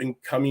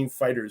up-and-coming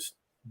fighters.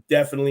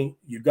 Definitely,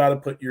 you got to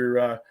put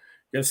your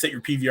set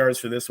your PVRs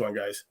for this one,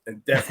 guys,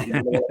 and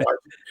definitely watch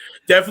it.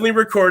 Definitely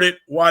record it,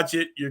 watch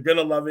it. You're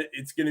gonna love it.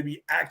 It's gonna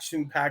be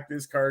action-packed.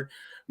 This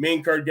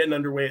main card getting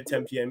underway at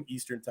 10 p.m.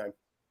 Eastern time.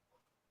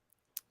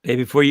 Hey,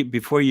 before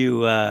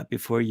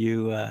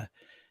you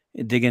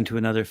dig into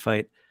another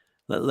fight,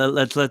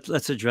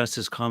 let's address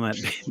this comment.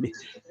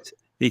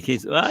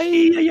 Because how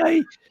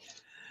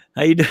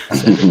you doing?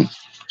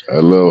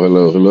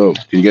 Hello.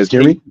 Can you guys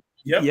hear me?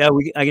 Yep. Yeah,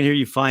 I can hear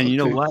you fine. You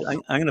know what?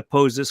 I'm going to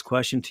pose this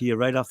question to you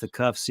right off the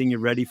cuff, seeing you're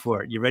ready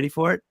for it. You ready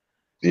for it?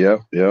 Yeah.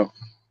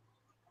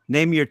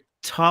 Name your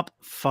top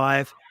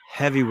 5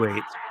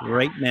 heavyweights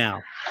right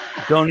now.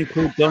 Don't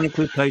include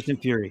Tyson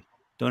Fury.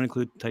 Don't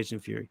include Tyson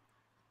Fury.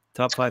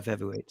 Top 5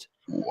 heavyweights.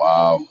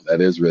 Wow,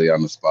 that is really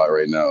on the spot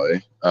right now, eh?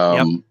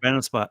 Yep, right on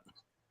the spot.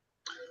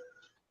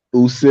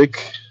 Usyk.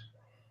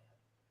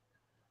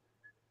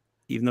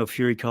 Even though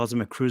Fury calls him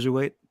a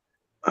cruiserweight.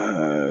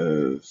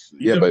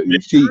 Yeah, but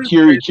see,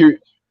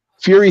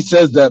 Fury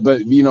says that,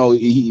 but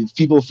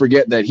people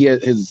forget that he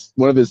had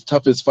one of his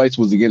toughest fights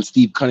was against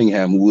Steve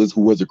Cunningham, who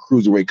was a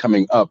cruiserweight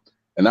coming up,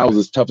 and that was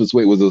his toughest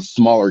weight, was a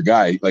smaller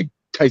guy. Like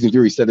Tyson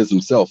Fury said this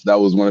himself, that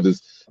was one of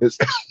his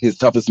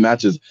toughest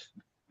matches.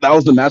 That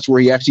was the match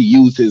where he actually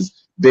used his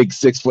big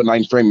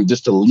 6'9" frame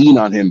just to lean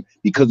on him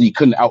because he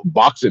couldn't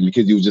outbox him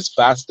because he was just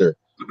faster.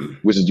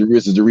 Which is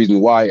the reason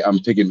why I'm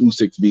picking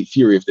Usyk to beat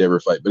Fury if they ever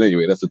fight. But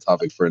anyway, that's a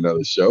topic for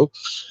another show.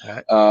 All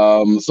right.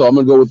 So I'm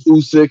gonna go with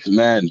Usyk.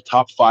 Man,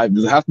 top 5.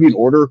 Does it have to be in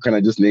order? Or can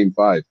I just name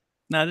 5?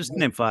 No, just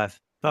name 5.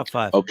 Top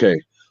 5.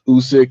 Okay.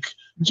 Usyk,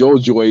 Joe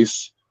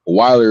Joyce,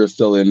 Wilder is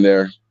still in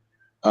there.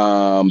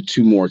 2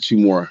 more.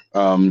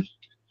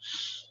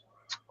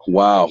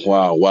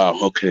 Wow.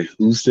 Okay.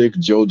 Usyk,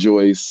 Joe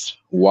Joyce,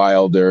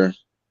 Wilder.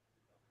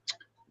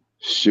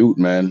 Shoot,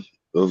 man.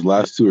 Those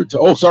last 2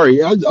 are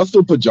sorry. I'll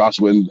still put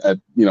Joshua in at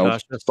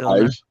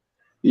 5.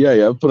 Yeah,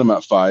 I'll put him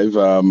at 5.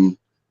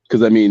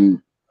 Because I mean,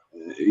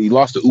 he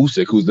lost to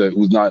Usyk,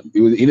 it's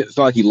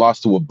not like he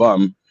lost to a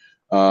bum.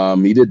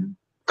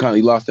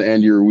 He lost to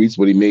Andy Ruiz,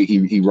 but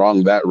he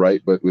wronged that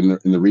right. But in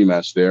the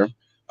rematch there,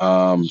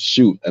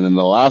 shoot. And then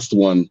the last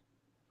one,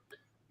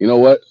 you know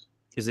what?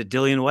 Is it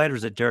Dillian White or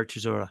is it Derek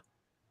Chisora?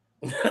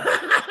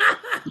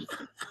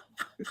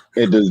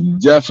 It is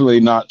definitely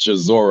not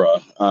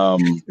Chisora.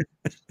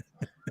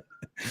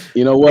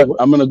 You know what?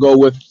 I'm gonna go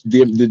with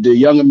the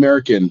young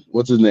American.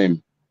 What's his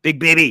name?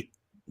 Big Baby,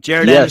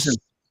 Jared Anderson.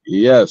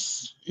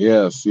 Yes.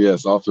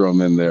 I'll throw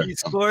him in there. He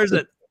scores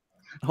it.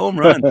 Home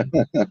run.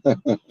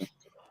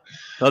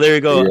 So there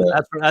you go. Yeah.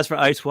 As for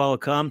Ice Wall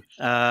come.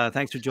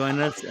 Thanks for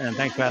joining us and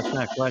thanks for asking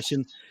that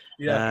question.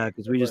 Yeah,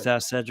 because we just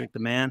asked Cedric the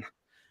man.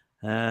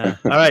 All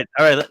right.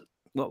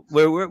 Well,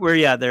 where are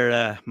you at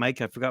there,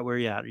 Mike? I forgot where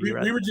you at. We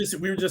were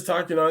just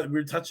talking on. We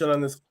were touching on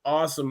this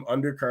awesome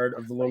undercard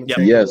of the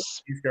Lomachenko.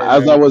 Yes.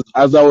 As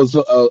I was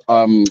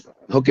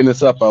hooking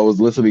this up, I was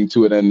listening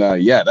to it, and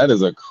that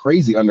is a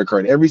crazy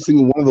undercard. Every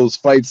single one of those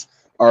fights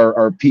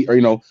are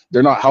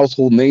they're not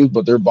household names,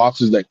 but they're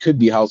boxers that could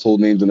be household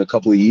names in a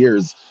couple of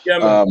years.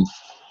 Yeah,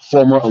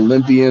 former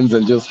Olympians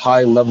and just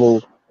high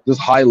level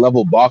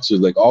boxers,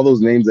 like all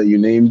those names that you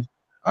named.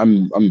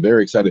 I'm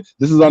very excited.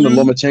 This is on the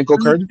Lomachenko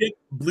card.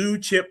 Blue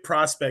chip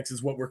prospects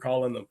is what we're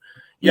calling them.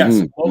 Yes,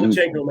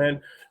 Lomachenko,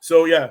 man.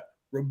 So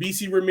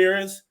Robeisy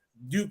Ramirez,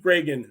 Duke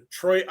Reagan,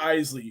 Troy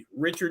Isley,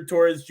 Richard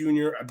Torres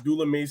Jr.,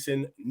 Abdullah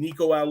Mason,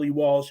 Nico Ali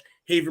Walsh,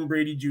 Haven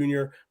Brady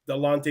Jr.,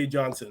 Delonte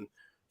Johnson.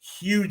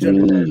 Huge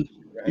undercard.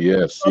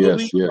 Yes.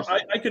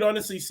 I could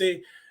honestly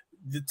say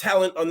the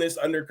talent on this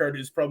undercard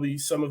is probably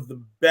some of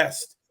the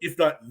best, if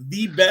not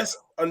the best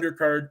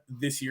undercard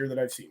this year that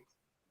I've seen.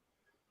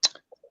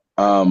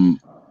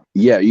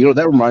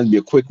 That reminds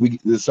me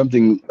there's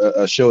something,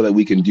 a show that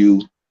we can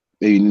do,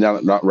 maybe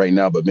not right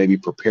now, but maybe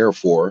prepare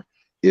for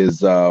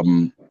is a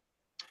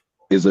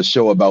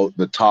show about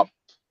the top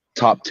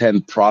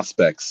 10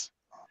 prospects.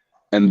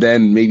 And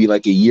then maybe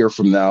like a year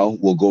from now,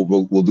 we'll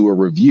do a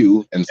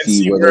review and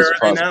see where those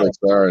prospects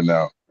are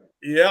now.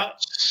 Yeah.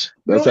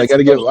 I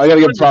gotta give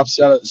props.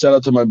 Shout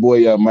out to my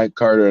boy, Mike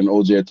Carter and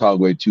OJ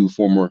Atagwe, 2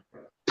 former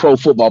pro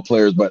football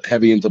players, but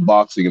heavy into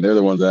boxing. And they're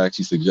the ones that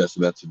actually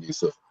suggested that to me.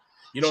 So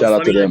You know, Shout it's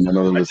out to funny. them. I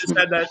know they're I just listening.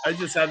 had that. I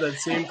just had that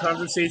same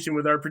conversation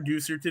with our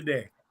producer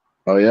today.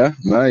 Oh yeah,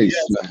 nice,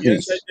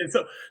 Yes. nice. And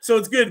so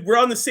it's good. We're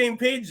on the same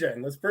page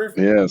then. That's perfect.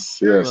 Yes.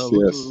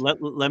 Well,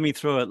 let me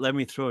throw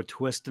a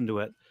twist into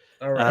it.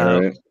 All right.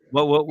 All right.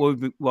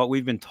 What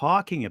we've been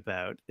talking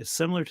about is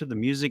similar to the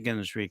music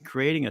industry,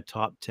 creating a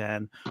top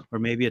 10 or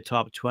maybe a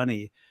top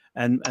 20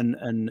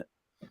 and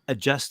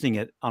adjusting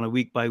it on a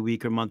week by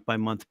week or month by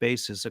month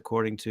basis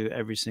according to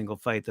every single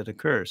fight that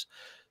occurs.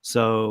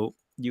 So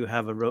you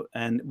have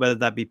and whether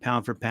that be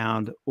pound for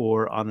pound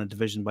or on a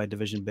division by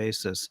division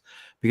basis,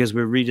 because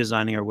we're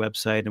redesigning our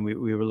website and we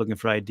were looking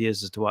for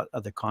ideas as to what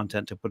other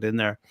content to put in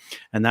there.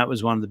 And that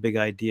was one of the big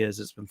ideas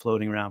that's been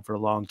floating around for a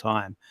long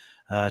time,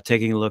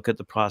 taking a look at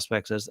the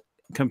prospects as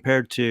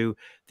compared to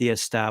the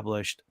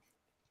established.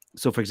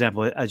 So, for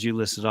example, as you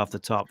listed off the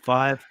top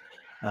 5,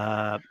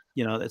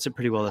 it's a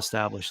pretty well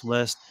established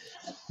list,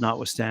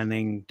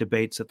 notwithstanding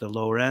debates at the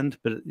lower end.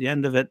 But at the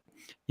end of it,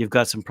 you've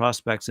got some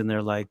prospects in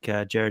there like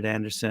Jared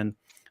Anderson.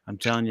 I'm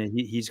telling you,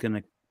 he's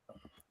gonna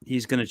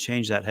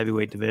change that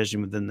heavyweight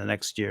division within the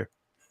next year.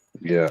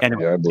 Yeah, I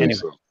believe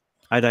so.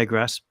 I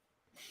digress.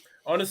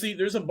 Honestly,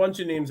 there's a bunch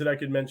of names that I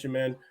could mention,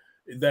 man,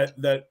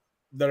 that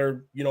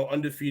are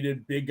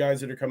undefeated, big guys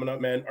that are coming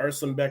up, man.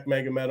 Arslanbek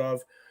Magomedov,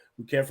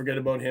 we can't forget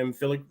about him.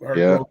 Philip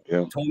Hargrove,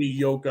 Tony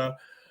Yoka.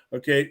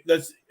 Okay,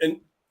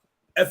 and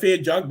F.A.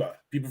 Jagba.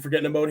 People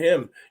forgetting about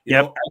him. You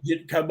know,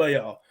 Ajit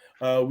Kabayel.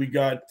 We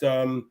got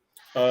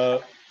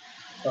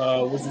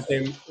what's his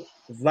name?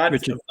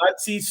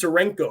 Vladsy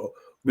Serenko.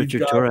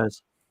 Richard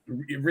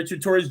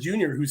Torres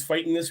Jr., who's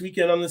fighting this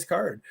weekend on this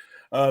card.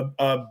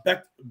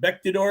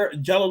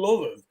 Bekdidor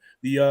Jalalov,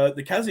 the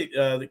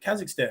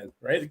Kazakhstan,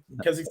 right?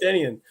 The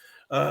Kazakhstanian.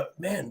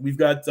 Man, we've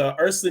got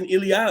Arslan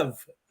Ilyav.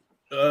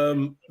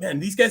 Man,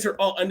 these guys are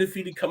all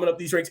undefeated coming up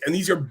these ranks, and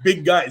these are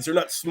big guys. They're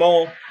not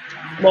small.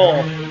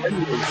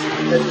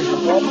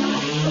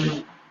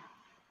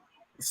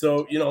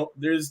 So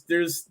there's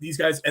these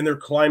guys, and they're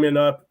climbing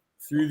up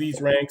through these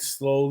ranks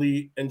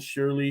slowly and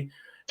surely,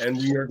 and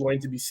we are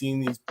going to be seeing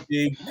these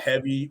big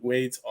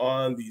heavyweights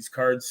on these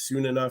cards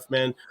soon enough,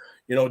 man.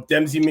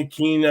 Dempsey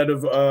McKean out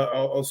of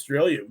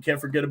Australia. We can't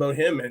forget about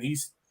him, and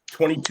he's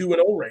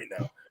 22-0 right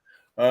now.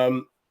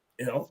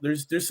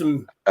 There's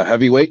some a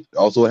heavyweight,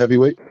 also a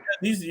heavyweight.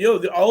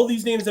 All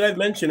these names that I've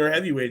mentioned are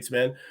heavyweights,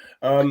 man.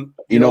 And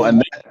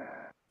Mike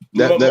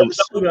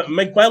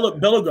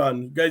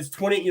Belagon, guy's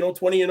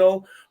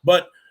 20-0,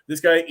 but this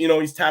guy,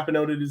 he's tapping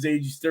out at his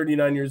age. He's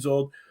 39 years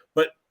old,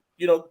 but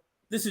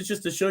this is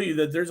just to show you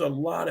that there's a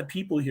lot of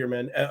people here,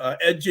 man.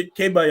 Edjit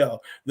Kebayel,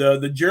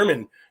 the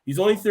German, he's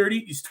only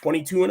 30. He's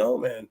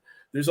 22-0, man.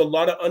 There's a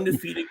lot of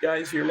undefeated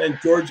guys here, man.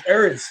 George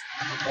Aris,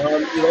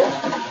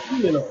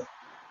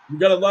 We've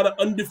got a lot of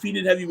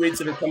undefeated heavyweights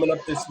that are coming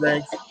up this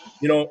rank,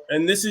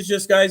 and this is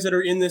just guys that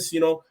are in this,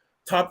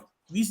 top.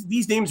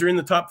 These names are in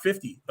the top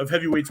 50 of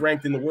heavyweights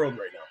ranked in the world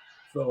right now.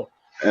 So,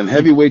 and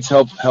heavyweights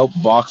help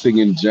boxing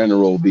in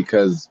general,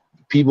 because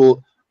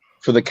people,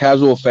 for the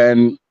casual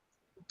fan,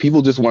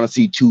 people just want to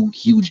see two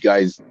huge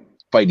guys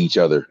fight each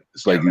other.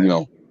 It's like,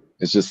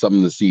 it's just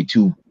something to see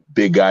two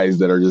big guys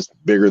that are just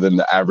bigger than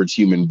the average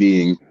human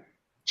being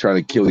trying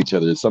to kill each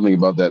other. There's something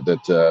about that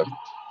that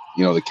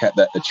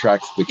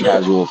attracts the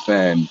casual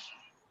fan,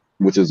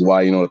 which is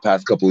why the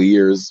past couple of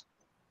years,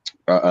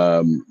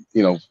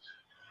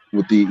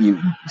 with the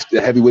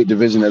heavyweight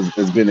division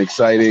has been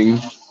exciting.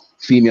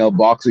 Female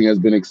boxing has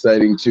been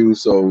exciting too.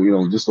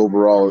 So just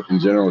overall in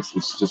general,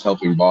 it's just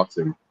helping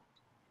boxing.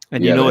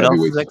 And you know what else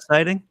is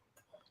exciting?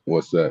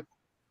 What's that?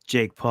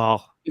 Jake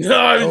Paul. No,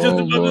 I was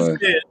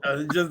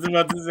just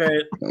about to say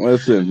it.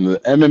 Listen, the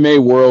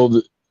MMA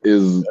world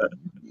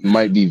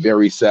might be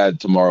very sad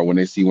tomorrow when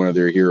they see one of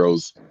their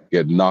heroes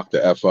get knocked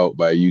the F out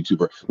by a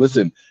YouTuber.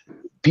 Listen,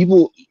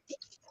 people,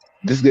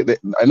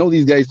 I know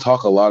these guys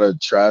talk a lot of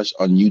trash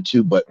on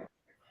YouTube, but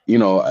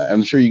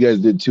I'm sure you guys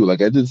did too.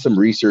 Like, I did some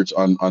research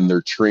on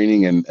their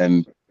training,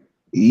 and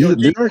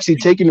they're actually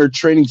taking their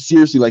training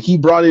seriously. Like, he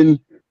brought in,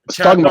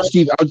 talking about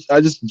Steve.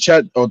 I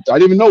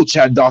didn't even know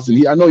Chad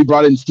Dawson. I know he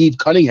brought in Steve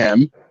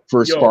Cunningham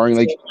for sparring.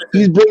 Like,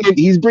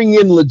 he's bringing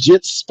in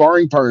legit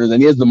sparring partners,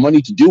 and he has the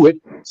money to do it,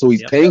 so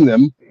he's paying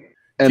them.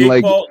 And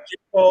Jake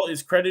Paul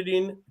is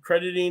crediting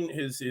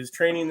his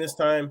training this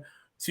time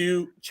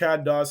to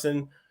Chad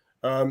Dawson.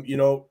 Wow. He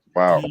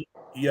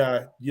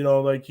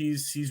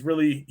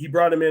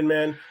brought him in,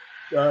 man,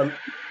 to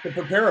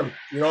prepare him.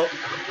 We're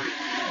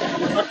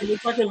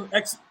talking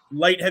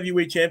ex-light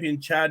heavyweight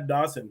champion Chad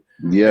Dawson.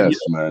 Yes,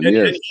 man.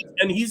 Yes.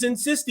 And he's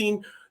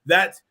insisting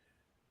that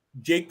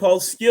Jake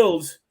Paul's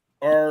skills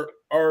are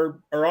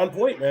on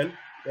point, man.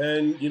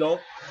 And he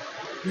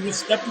was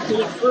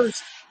skeptical at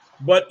first,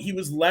 but he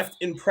was left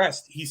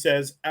impressed, he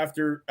says,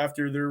 after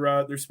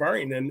their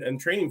sparring and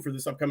training for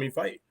this upcoming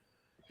fight.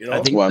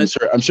 I'm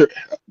sure.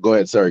 Go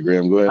ahead. Sorry,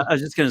 Graham. Go ahead. I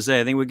was just going to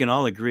say, I think we can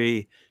all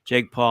agree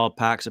Jake Paul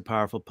packs a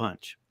powerful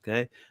punch.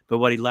 Okay. But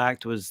what he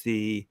lacked was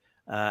the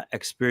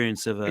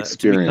experience to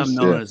become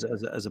known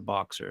as a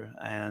boxer.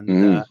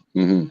 And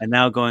and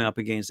now going up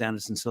against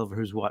Anderson Silva,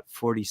 who's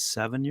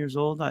 47 years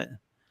old?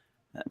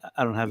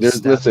 I don't have.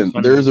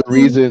 There's a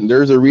reason.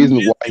 There's a reason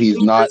why he's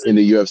not in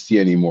the UFC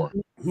anymore.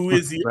 Who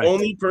is the Right.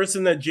 only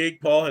person that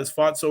Jake Paul has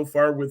fought so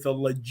far with a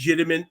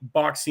legitimate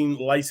boxing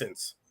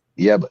license?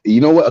 Yeah, but you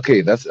know what?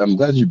 Okay, I'm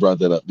glad you brought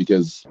that up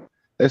because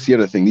that's the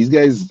other thing. These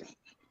guys,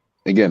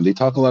 again, they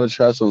talk a lot of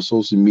trash on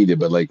social media,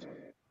 but like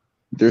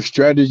their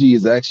strategy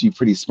is actually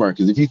pretty smart.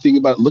 Because if you think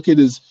about it, look at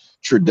his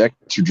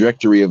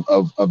trajectory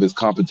of his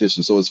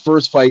competition. So his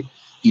first fight,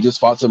 he just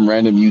fought some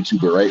random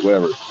YouTuber, right?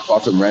 Whatever,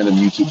 fought some random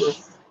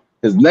YouTuber.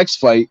 His next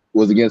fight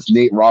was against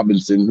Nate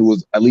Robinson, who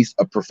was at least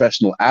a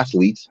professional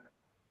athlete,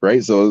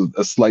 right? So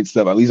a slight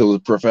step. At least it was a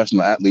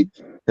professional athlete.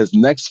 His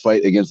next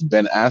fight against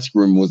Ben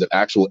Askren was an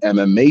actual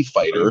MMA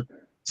fighter.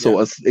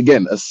 So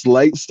again, a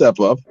slight step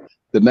up.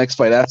 The next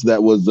fight after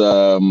that was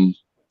the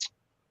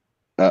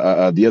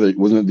other,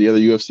 wasn't it the other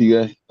UFC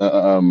guy?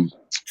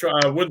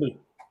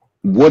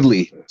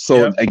 Woodley.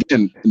 So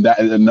again, that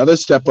another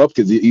step up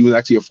because he was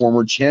actually a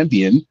former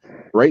champion,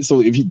 right?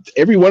 So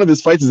every one of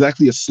his fights is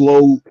actually a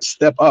slow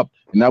step up,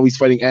 and now he's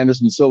fighting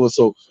Anderson Silva.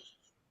 So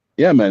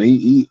yeah, man,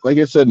 he like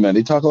I said, man,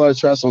 they talk a lot of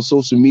trash on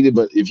social media,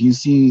 but if you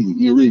see,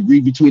 you really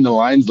read between the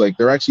lines, like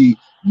they're actually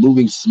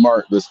moving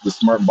smart. The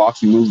smart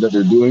boxing moves that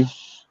they're doing.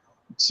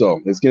 So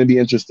it's gonna be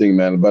interesting,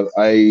 man. But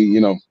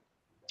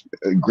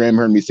Graham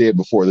heard me say it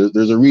before.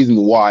 There's a reason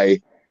why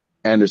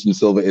Anderson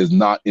Silva is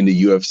not in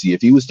the UFC.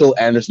 If he was still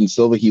Anderson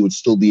Silva, he would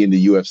still be in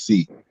the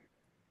UFC.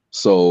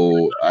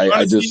 So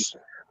Honestly,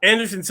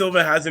 Anderson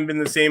Silva hasn't been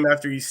the same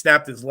after he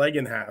snapped his leg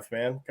in half,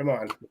 man. Come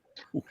on.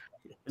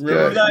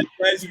 Remember that,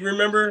 guys? You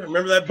remember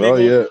that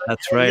big yeah.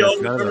 That's right. You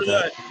remember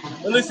that.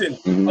 But listen,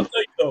 I'll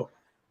tell you though,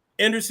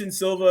 Anderson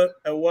Silva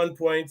at one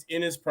point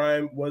in his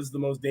prime was the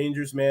most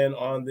dangerous man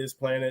on this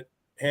planet.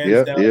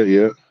 Hands down.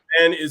 Yeah.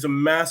 Man is a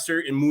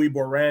master in Muay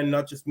Boran,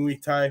 not just Muay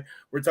Thai.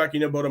 We're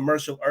talking about a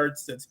martial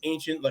arts that's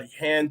ancient, like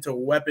hand to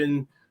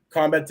weapon,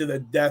 combat to the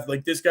death.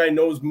 Like this guy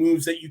knows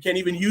moves that you can't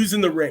even use in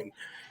the ring.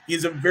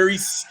 He's a very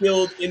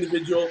skilled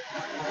individual.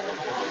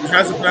 He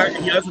has a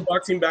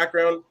boxing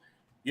background.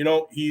 You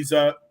know, he's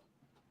won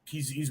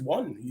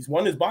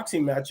his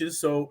boxing matches.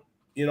 So,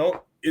 you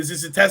know, is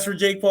this a test for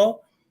Jake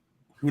Paul?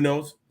 Who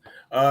knows?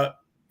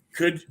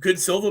 Could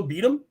Silva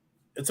beat him?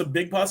 It's a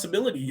big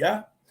possibility,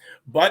 yeah.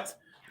 But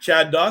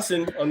Chad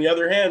Dawson, on the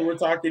other hand, we're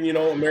talking, you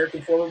know,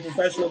 American former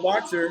professional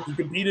boxer who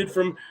competed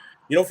for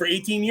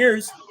 18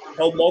 years,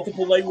 held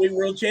multiple lightweight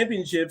world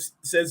championships,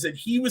 says that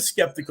he was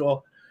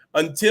skeptical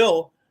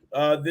until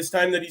this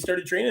time that he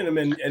started training him,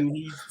 and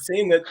he's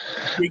saying that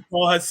Jake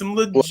Paul has some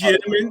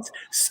legitimate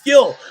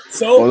skill.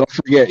 So don't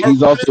forget,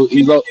 he's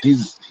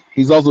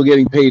also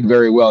getting paid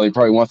very well. He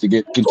probably wants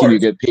to continue to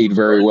get paid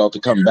very well to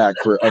come back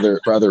for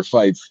other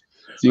fights.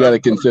 So you got to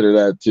consider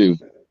that too.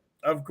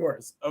 Of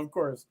course.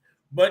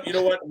 But you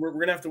know what? We're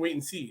gonna have to wait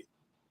and see.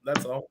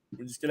 That's all.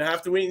 We're just gonna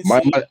have to wait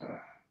and see.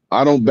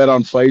 I don't bet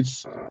on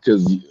fights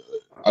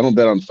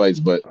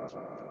but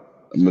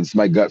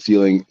my gut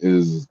feeling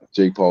is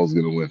Jake Paul is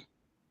gonna win.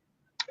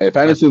 If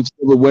Anderson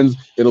Silva wins,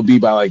 it'll be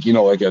by like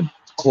a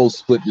close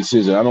split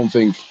decision. I don't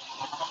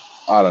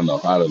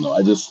know.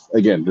 I just,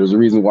 again, there's a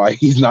reason why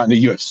he's not in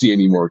the UFC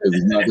anymore because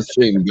he's not the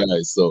same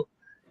guy. So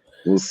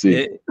we'll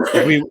see.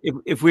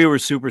 If we were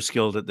super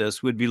skilled at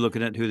this, we'd be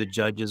looking at who the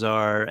judges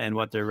are and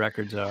what their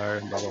records are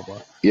and blah blah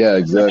blah. Yeah,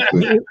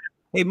 exactly.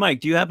 Hey, Mike,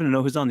 do you happen to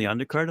know who's on the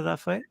undercard of that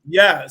fight?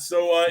 Yeah.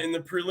 So in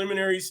the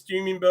preliminary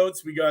streaming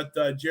bouts, we got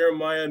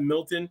Jeremiah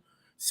Milton,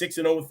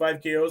 6-0 with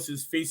 5 KOs,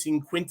 is facing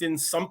Quinton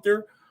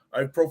Sumter.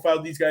 I've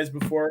profiled these guys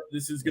before.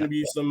 This is going to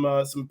be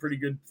some pretty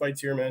good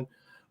fights here, man.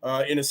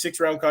 In a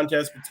 6-round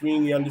contest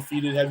between the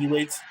undefeated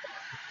heavyweights.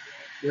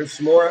 There's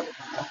some more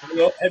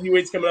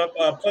heavyweights coming up.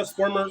 Plus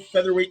former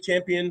featherweight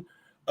champion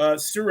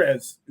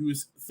Suarez,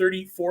 who's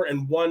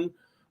 34-1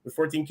 with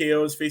 14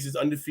 KOs, faces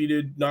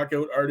undefeated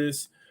knockout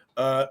artist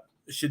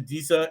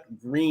Shadisa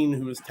Green,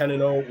 who is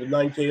 10-0 with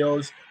 9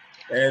 KOs.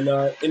 And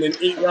in an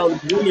 8-round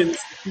women's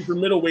super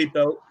middleweight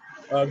bout,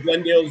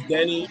 Glendale's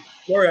Danny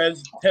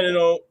Flores,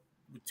 10-0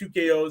 with 2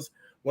 KOs.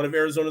 One of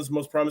Arizona's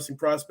most promising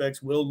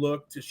prospects will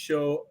look to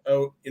show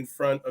out in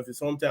front of his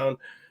hometown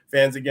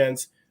fans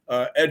against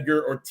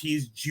Edgar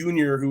Ortiz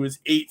Jr., who is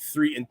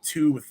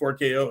 8-3-2 with 4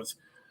 KOs.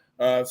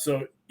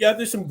 So yeah,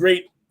 there's some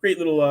great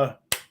little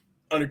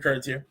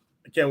undercards here.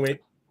 I can't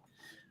wait.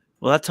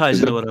 Well, that ties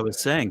into what I was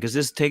saying because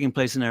this is taking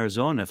place in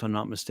Arizona, if I'm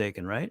not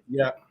mistaken, right?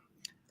 Yeah,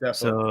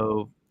 definitely.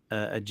 So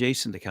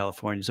adjacent to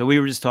California. So we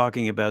were just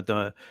talking about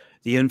the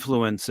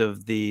influence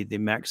of the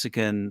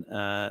Mexican.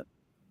 The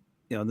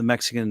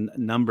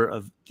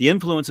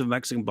influence of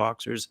Mexican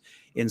boxers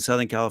in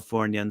Southern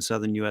California and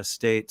Southern U.S.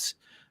 states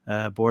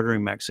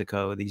bordering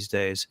Mexico these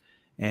days,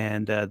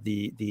 and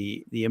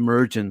the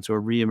emergence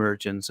or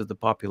reemergence of the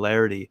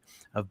popularity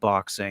of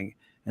boxing.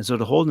 And so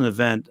to hold an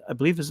event, I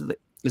believe, is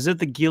it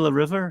the Gila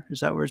River? Is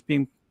that where it's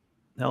being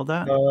held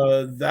at?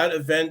 That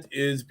event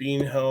is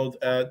being held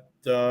at,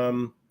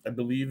 I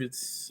believe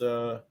it's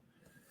Gila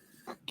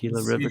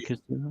River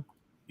Casino.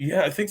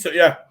 Yeah, I think so.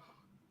 Yeah,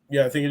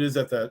 I think it is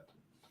at that.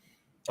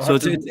 So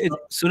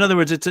so in other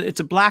words, it's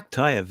a black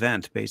tie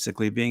event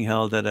basically being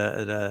held at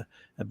a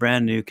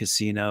brand new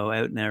casino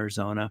out in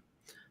Arizona,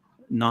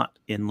 not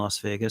in Las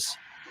Vegas.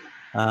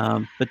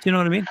 But you know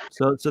what I mean?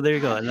 So there you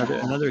go.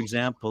 Another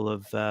example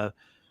of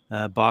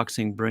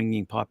boxing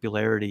bringing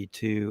popularity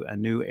to a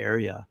new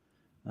area.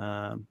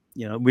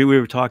 You know, we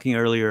were talking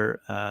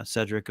earlier,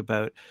 Cedric,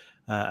 about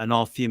an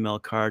all-female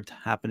card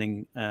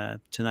happening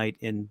tonight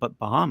in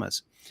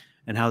Bahamas,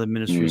 and how the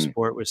Ministry of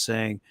Sport was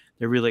saying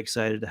they're really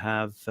excited to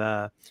have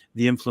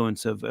the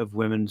influence of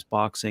women's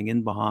boxing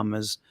in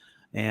Bahamas,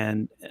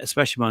 and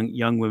especially among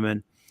young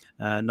women,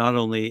 not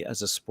only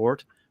as a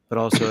sport, but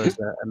also as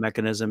a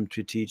mechanism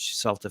to teach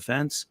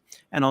self-defense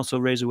and also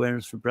raise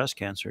awareness for breast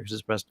cancer, because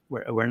it's Breast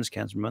Awareness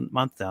Cancer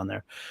Month down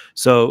there.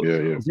 So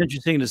it's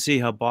interesting to see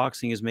how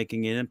boxing is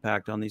making an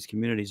impact on these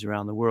communities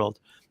around the world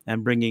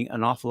and bringing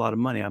an awful lot of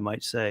money, I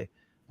might say,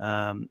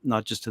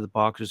 not just to the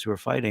boxers who are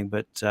fighting,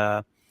 but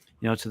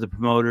you know, to the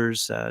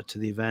promoters, to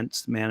the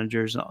events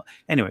managers.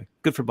 Anyway,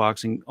 good for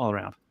boxing all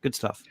around. Good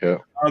stuff.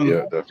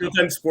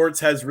 Showtime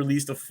Sports has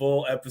released a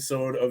full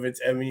episode of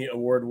its Emmy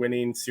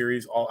award-winning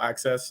series, All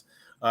Access,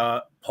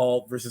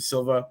 Paul versus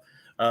Silva,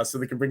 so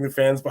they can bring the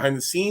fans behind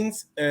the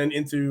scenes and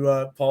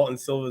into Paul and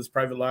Silva's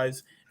private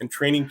lives and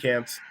training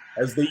camps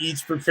as they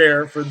each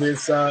prepare for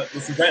this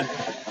event.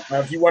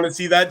 If you want to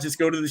see that, just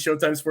go to the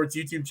Showtime Sports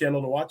YouTube channel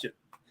to watch it.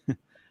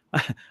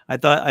 I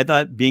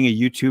thought being a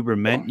YouTuber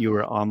meant you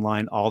were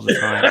online all the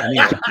time.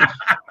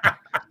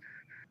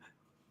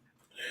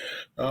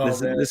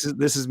 Anyway.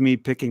 This is me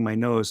picking my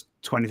nose.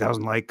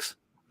 20,000 likes.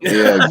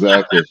 Yeah,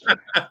 exactly.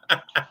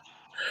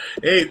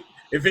 Hey,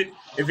 if it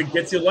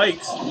gets you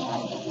likes.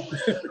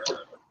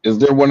 Is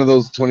there one of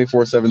those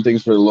 24/7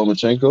 things for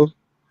Lomachenko?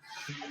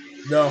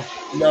 No,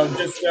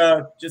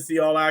 just the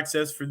All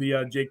Access for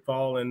the Jake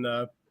Paul and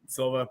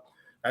Silva.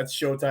 That's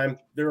Showtime.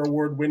 Their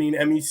award-winning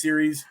Emmy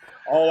series,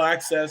 All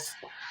Access.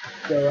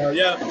 So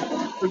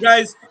so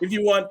guys, if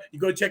you want, you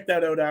go check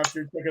that out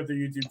after. Check out their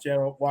YouTube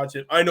channel, watch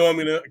it. I know I'm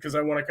gonna, because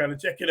I want to kind of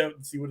check it out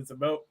and see what it's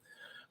about.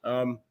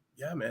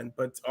 Yeah, man.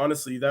 But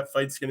honestly, that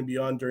fight's gonna be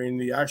on during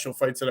the actual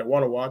fights that I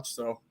want to watch.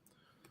 So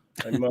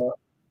I'm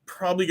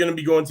probably gonna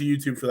be going to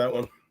YouTube for that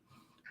one.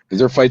 Is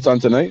there fights on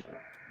tonight?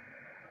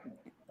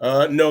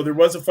 No, there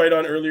was a fight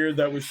on earlier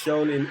that was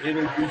shown in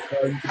Italy. You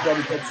could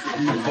probably catch the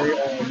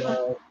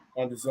replay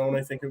on the Zone,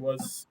 I think it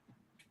was.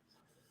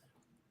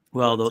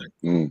 Well,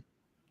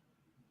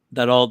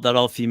 that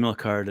all female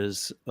card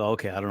is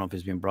okay. I don't know if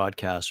it's being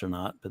broadcast or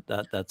not, but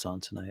that's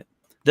on tonight.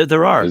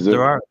 There are a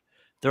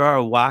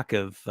whack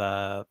of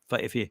we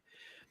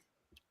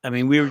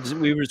were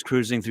just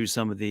cruising through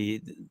some of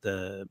the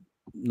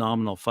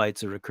nominal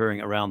fights that are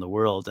occurring around the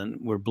world, and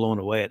we're blown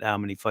away at how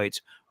many fights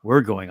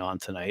were going on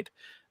tonight.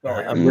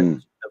 Of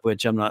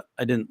which we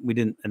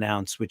didn't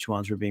announce which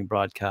ones were being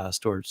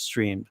broadcast or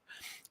streamed,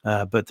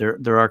 but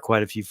there are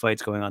quite a few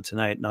fights going on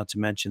tonight, not to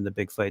mention the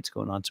big fights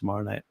going on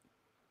tomorrow night.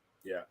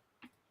 Yeah,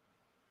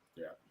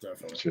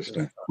 definitely.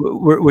 Interesting.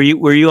 Were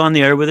you on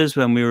the air with us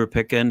when we were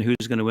picking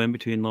who's going to win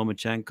between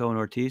Lomachenko and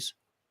Ortiz?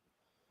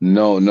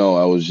 No,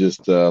 I was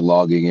just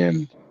logging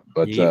in.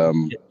 But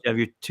you have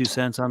your 2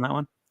 cents on that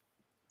one?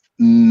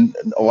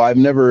 I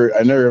never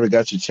ever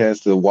got a chance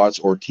to watch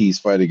Ortiz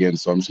fight again,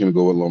 so I'm just gonna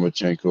go with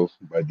Lomachenko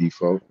by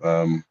default.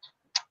 I'm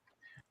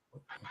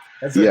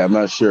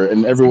not sure,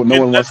 and no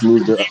one wants to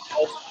lose their.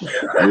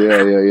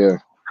 Yeah.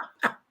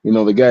 You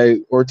know, the guy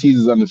Ortiz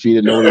is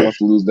undefeated. Nobody wants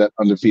to lose that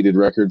undefeated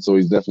record, so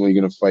he's definitely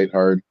gonna fight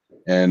hard.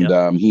 And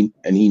he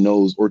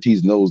knows,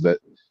 Ortiz knows that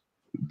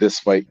this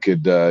fight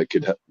could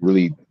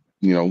really,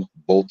 you know,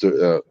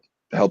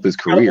 help his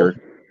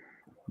career.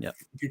 Yeah.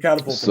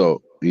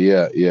 So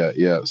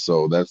yeah.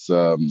 So that's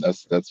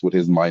what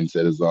his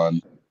mindset is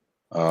on.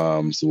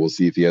 So we'll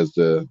see if he has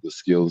the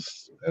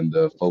skills and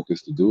the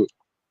focus to do it.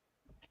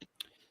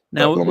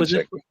 Now,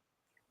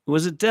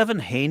 was it Devin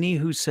Haney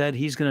who said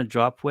he's going to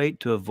drop weight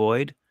to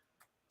avoid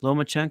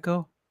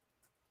Lomachenko?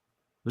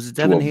 Was it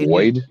Devin Haney?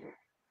 Avoid?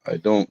 I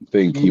don't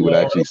think he would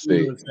actually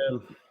say.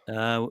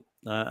 I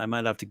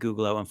might have to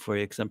Google that one for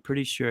you, because I'm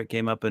pretty sure it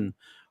came up in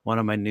one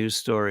of my news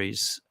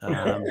stories.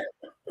 I'm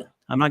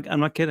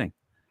not kidding.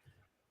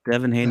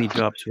 Devin Haney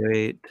drops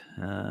weight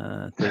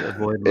to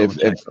avoid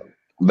that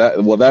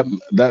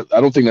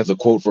I don't think that's a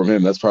quote from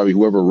him. That's probably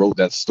whoever wrote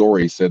that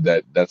story said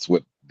that's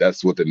what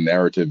the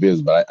narrative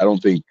is. But I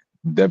don't think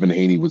Devin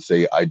Haney would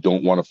say, I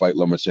don't want to fight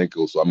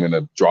Lomachenko, so I'm going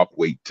to drop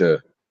weight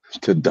to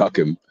duck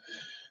him.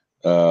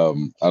 I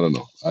don't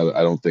know.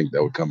 I don't think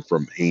that would come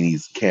from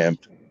Haney's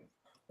camp.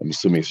 I'm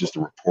assuming it's just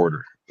a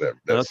reporter.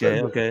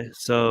 Okay.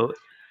 So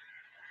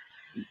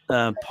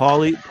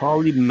Paulie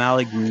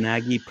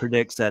Malignaggi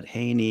predicts that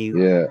Haney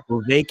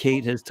will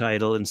vacate his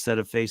title instead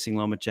of facing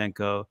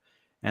Lomachenko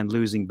and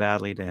losing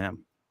badly to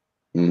him.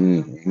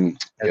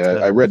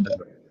 I read that.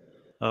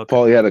 Okay.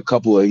 Paulie had a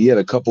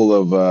couple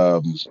of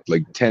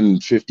like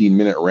 10-15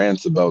 minute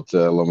rants about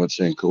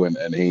Lomachenko and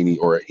Haney,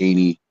 or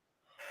Haney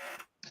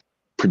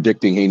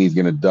predicting Haney's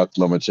going to duck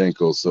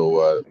Lomachenko.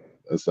 So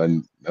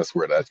That's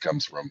where that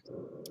comes from.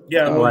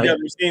 Yeah, well, Right. yeah,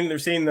 they're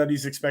saying that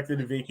he's expected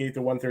to vacate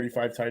the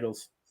 135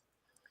 titles.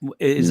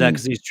 Is that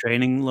because he's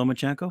training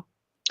Lomachenko?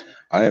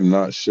 I am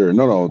not sure.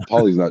 No,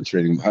 Paulie's not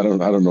training. I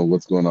don't know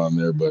what's going on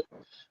there, but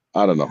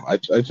I don't know. I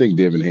think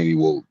Devin Haney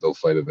they'll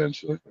fight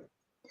eventually.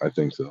 I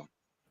think so.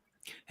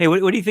 Hey,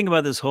 what do you think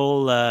about this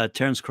whole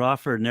Terrence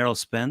Crawford and Errol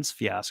Spence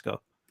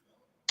fiasco?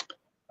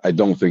 I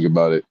don't think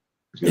about it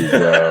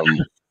because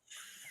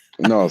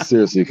no,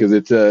 seriously, because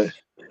it's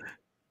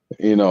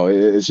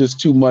it's just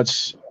too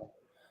much.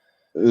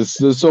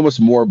 There's so much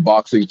more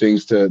boxing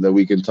things that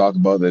we can talk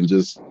about than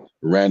just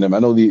random. I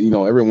know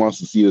everyone wants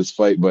to see this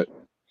fight, but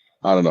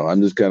I don't know.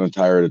 I'm just kind of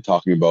tired of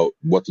talking about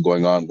what's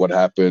going on, what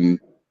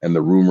happened, and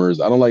the rumors.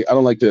 I don't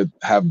like to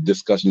have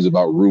discussions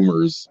about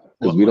rumors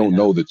because we don't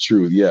know the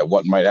truth. Yeah,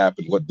 what might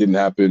happen, what didn't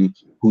happen,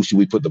 who should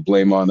we put the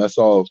blame on? That's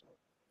all.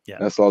 Yeah.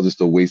 That's all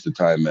just a waste of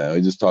time, man. We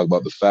just talk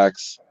about the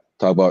facts,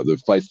 talk about the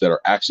fights that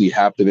are actually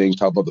happening,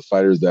 talk about the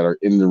fighters that are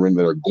in the ring,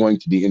 that are going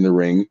to be in the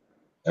ring,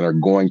 and are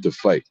going to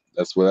fight.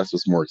 That's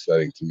what's more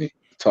exciting to me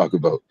to talk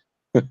about.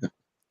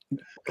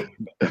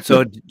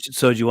 So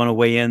do you want to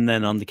weigh in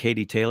then on the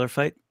Katie Taylor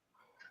fight?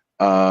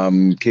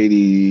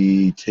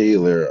 Katie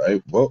Taylor.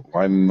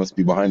 I must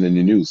be behind in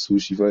the news.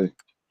 Who's she fighting?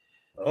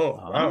 Oh,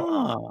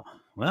 wow.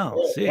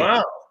 Well, see.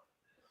 Wow.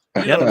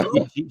 Yeah,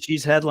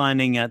 she's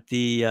headlining at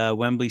the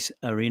Wembley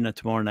Arena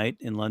tomorrow night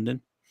in London.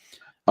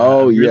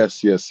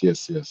 Yes. A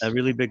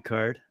really big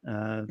card,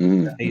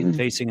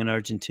 facing an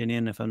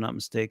Argentinian, if I'm not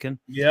mistaken.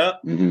 Yeah.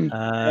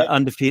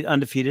 Undefeated,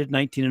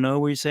 19-0.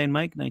 Were you saying,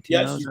 Mike? 19-0.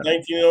 Yeah, she's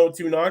 19-0,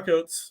 2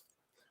 knockouts.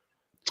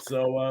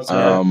 So,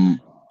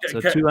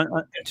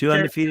 two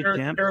undefeated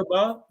champs.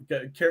 Caraballo?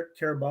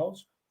 Oh,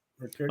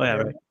 yeah,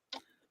 right.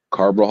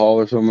 Carbajal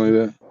or something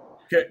like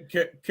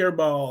that.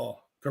 Carbajal,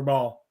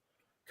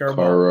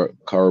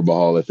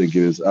 I think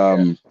it is.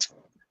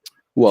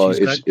 Well,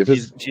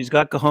 she's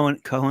got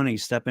cojones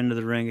step into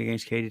the ring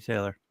against Katie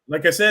Taylor.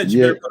 Like I said, she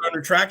better put on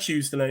her track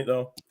shoes tonight,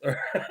 though.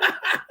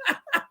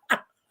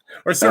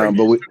 Or sorry,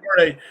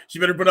 she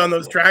better put on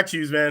those track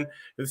shoes, man.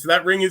 Because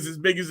that ring is as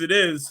big as it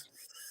is.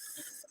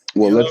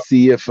 Well, let's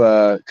see if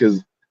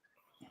because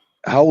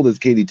how old is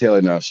Katie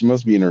Taylor now? She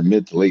must be in her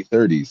mid to late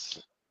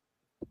 30s.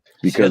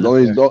 Because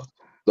the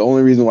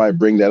only reason why I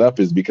bring that up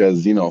is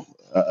because I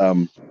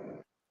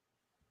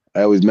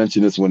always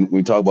mention this when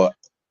we talk about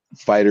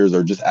fighters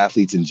or just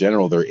athletes in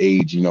general, their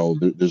age.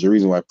 There's a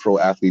reason why pro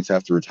athletes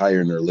have to retire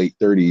in their late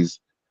 30s.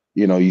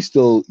 You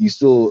still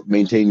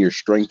maintain your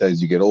strength as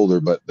you get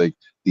older, but like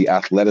the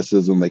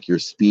athleticism, like your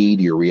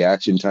speed, your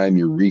reaction time,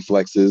 your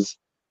reflexes,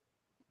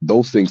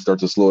 those things start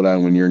to slow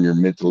down when you're in your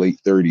mid to late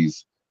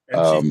 30s.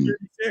 And she's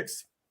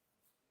 36.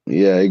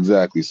 Yeah,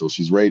 exactly. So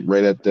she's right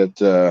at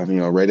that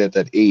right at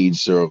that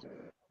age. So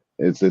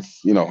it's I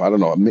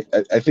don't know.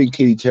 I think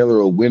Katie Taylor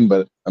will win,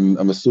 but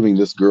I'm assuming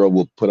this girl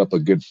will put up a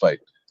good fight.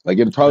 Like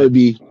it'll probably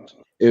be.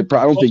 I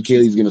don't think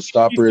Katie's gonna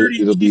stop her.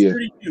 30, it'll be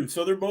 32,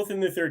 so they're both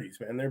in their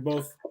 30s, man. They're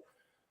both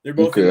in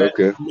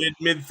that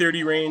mid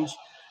 30 range.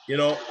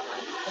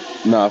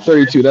 Nah,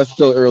 32. That's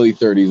still early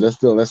 30s. That's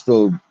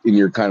still in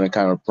your kind of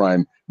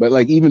prime. But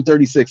like even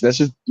 36, that's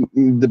just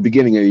the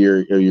beginning of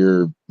your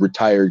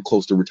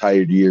close to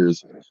retired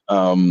years. So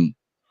I don't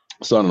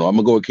know. I'm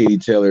gonna go with Katie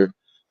Taylor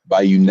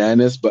by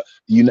unanimous, but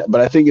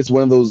I think it's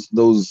one of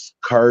those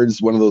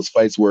cards, one of those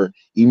fights where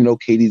even though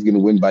Katie's gonna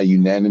win by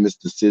unanimous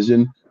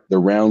decision, the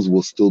rounds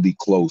will still be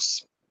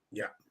close.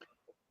 Yeah.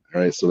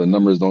 All right. So the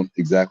numbers don't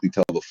exactly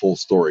tell the full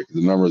story.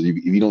 The numbers,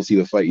 if you don't see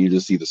the fight, you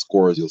just see the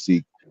scores. You'll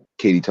see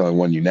Katie Taylor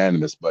won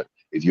unanimous, but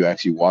if you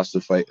actually watch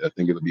the fight, I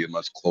think it'll be a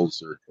much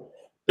closer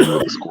than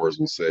what the scores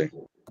will say.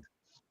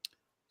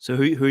 So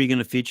who are you going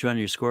to feature on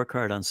your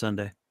scorecard on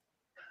Sunday?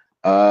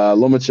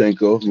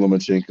 Lomachenko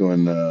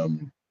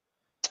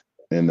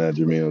and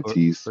Jermaine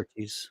Ortiz.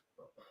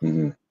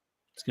 Mm-hmm.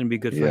 It's going to be a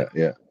good fight.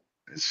 Yeah,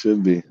 it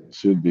should be.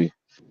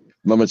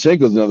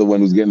 Lomachenko's another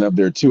one who's getting up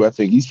there too. I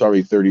think he's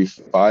probably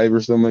 35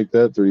 or something like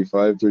that,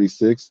 35,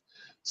 36.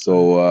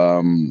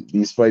 So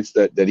these fights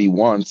that he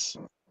wants,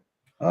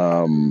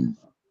 and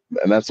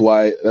that's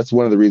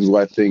one of the reasons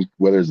why I think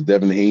whether it's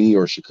Devin Haney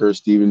or Shakur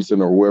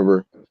Stevenson or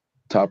whoever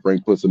Top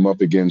Rank puts him up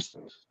against,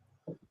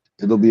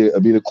 it'll be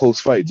a close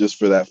fight just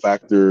for that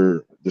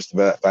factor,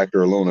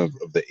 alone of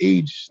the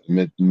age,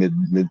 mid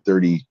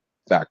 30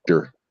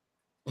 factor.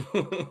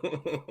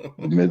 The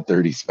mid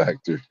 30s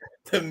factor.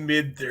 The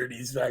mid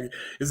 30s factor.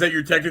 Is that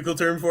your technical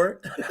term for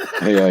it?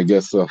 Yeah, I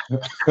guess so.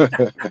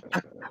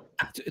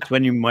 It's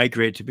when you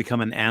migrate to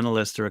become an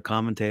analyst or a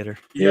commentator.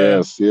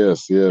 Yeah.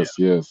 Yes,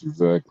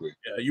 exactly.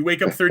 Yeah, you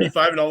wake up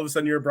 35 and all of a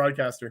sudden you're a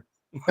broadcaster.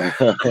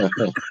 I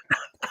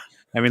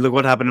mean, look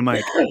what happened to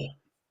Mike.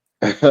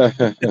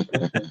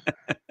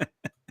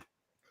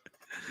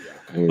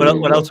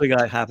 What else we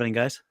got happening,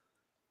 guys?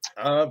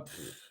 Not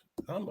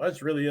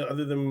much really,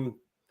 other than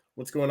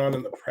what's going on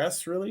in the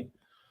press, really.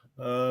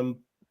 Well,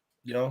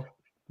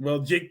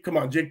 Jake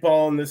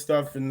Paul and this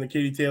stuff, and the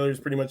Katie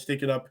Taylor's pretty much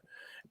taken up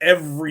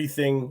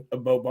everything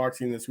about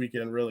boxing this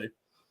weekend, really.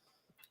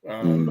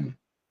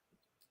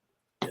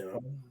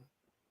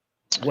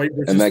 White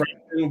versus And that-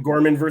 Franklin,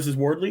 Gorman versus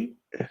Wardley.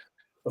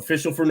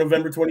 Official for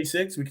November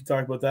 26th. We can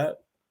talk about that.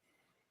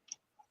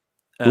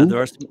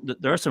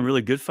 There are some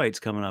really good fights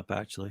coming up,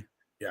 actually.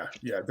 Yeah,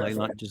 Like definitely.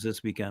 not just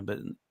this weekend, but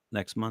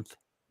next month.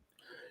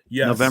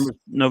 Yes.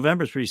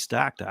 November's pretty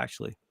stacked,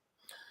 actually.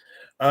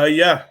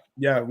 Yeah.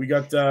 We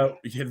got the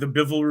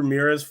Bivol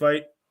Ramirez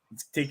fight.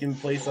 It's taking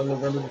place on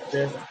November the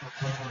 5th.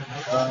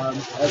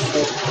 Also,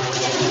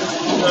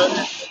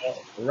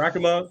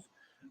 Rakhimov.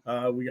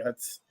 We got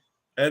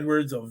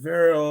Edwards,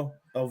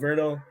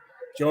 Alverdo,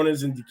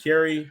 Jonas, and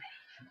DeCarry.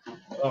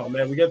 Oh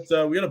man, we got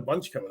a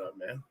bunch coming up,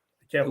 man.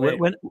 I can't wait.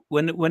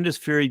 When does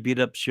Fury beat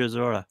up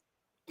Chisora?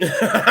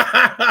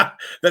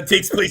 That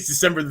takes place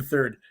December the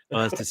 3rd.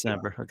 Oh, that's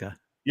December. Okay.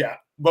 Yeah,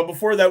 but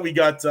before that, we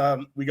got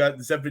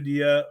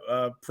Zepadia,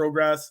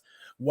 Progress,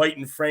 White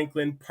and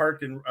Franklin,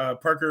 Parker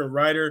and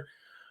Ryder,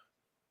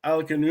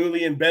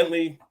 Alakanuli and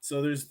Bentley.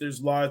 So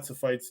there's lots of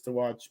fights to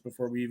watch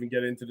before we even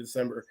get into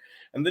December.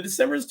 And the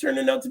December is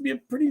turning out to be a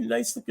pretty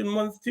nice looking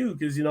month too,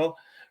 because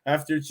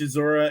after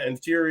Chisora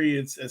and Fury,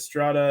 it's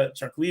Estrada,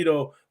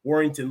 Chocolito,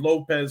 Warrington,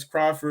 Lopez,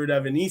 Crawford,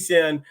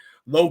 Avanissian,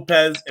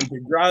 Lopez, and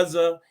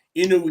Pedraza,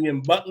 Inoue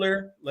and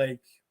Butler. Like,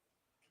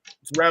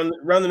 it's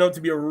rounding out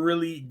to be a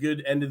really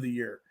good end of the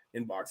year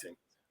in boxing.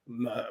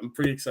 I'm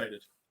pretty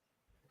excited.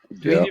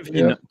 Do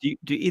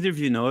either of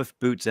you know if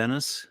Boots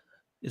Ennis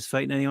is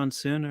fighting anyone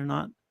soon or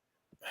not?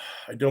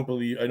 I don't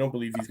believe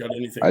he's got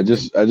anything. I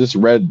just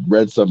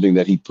read something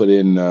that he put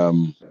in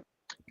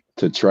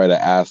to try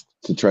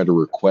to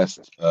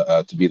request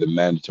to be the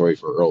mandatory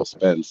for Earl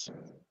Spence.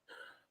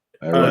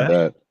 I read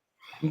that.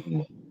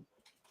 Mm-hmm.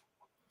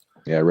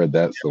 Yeah, I read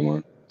that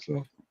somewhere.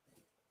 So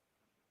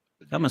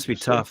that must be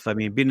tough. I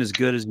mean, being as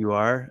good as you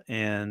are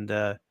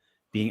and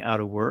being out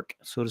of work,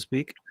 so to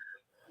speak.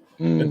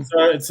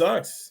 It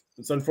sucks.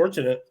 It's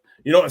unfortunate.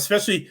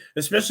 Especially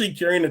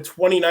carrying a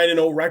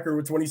 29-0 record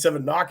with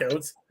 27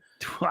 knockouts.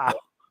 Wow.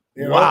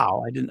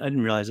 Wow. I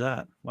didn't realize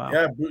that. Wow.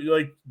 Yeah,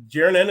 like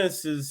Jaron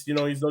Ennis is,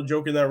 he's no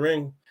joke in that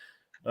ring.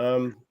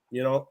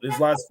 His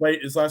last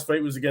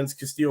fight was against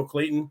Castillo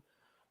Clayton.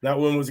 That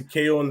one was a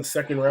KO in the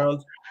second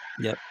round.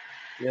 Yep.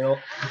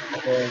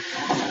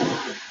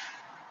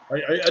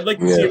 I'd like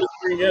to see him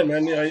again,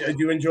 man. I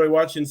do enjoy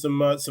watching some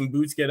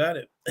Boots get at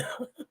it.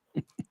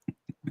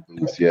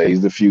 Yeah,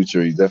 he's the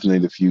future. He's definitely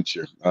the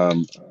future. A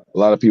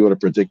lot of people are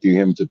predicting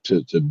him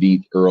to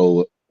beat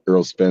Earl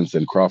Spence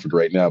and Crawford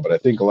right now, but I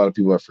think a lot of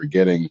people are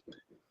forgetting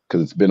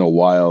because it's been a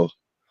while.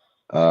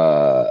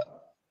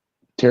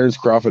 Terrence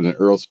Crawford and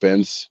Earl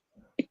Spence,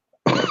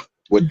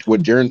 what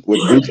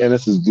Boots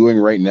Ennis is doing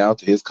right now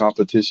to his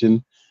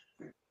competition,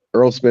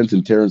 Earl Spence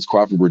and Terrence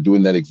Crawford were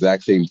doing that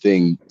exact same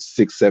thing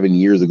 6-7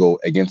 years ago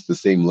against the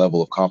same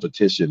level of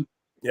competition.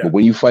 Yeah. But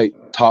when you fight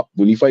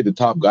the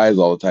top guys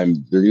all the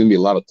time, there's gonna be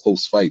a lot of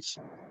close fights.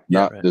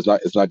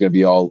 It's not gonna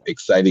be all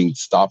exciting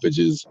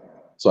stoppages.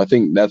 So I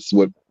think that's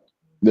what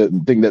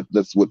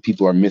that's what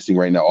people are missing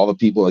right now. All the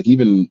people, like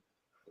even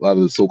a lot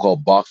of the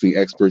so-called boxing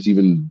experts,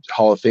 even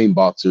Hall of Fame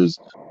boxers,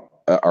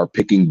 are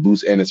picking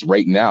Boots Ennis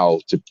right now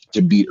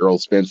to beat Earl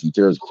Spence and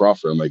Terrence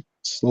Crawford. I'm like,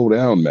 slow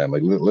down, man.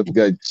 Like let the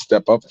guy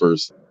step up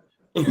first.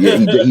 Yeah,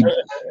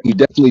 he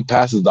definitely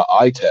passes the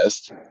eye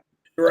test.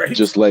 Right.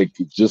 Just like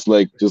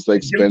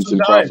Spence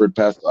and Crawford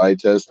passed the eye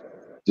test.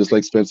 Just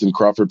like Spence and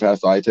Crawford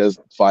passed the eye test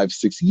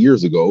 5-6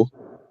 years ago.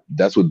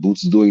 That's what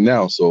Boots is doing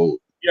now. So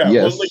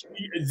yes. Well,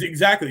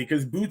 exactly,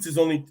 because Boots is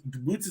only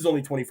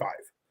 25,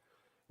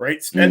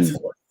 right? Spence is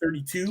what,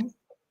 32?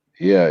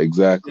 Yeah,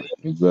 exactly.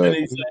 And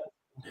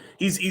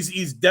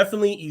he's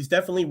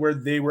definitely where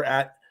they were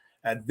at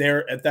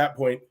that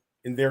point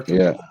in their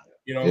career.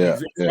 He's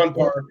on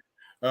par.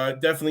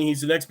 Definitely,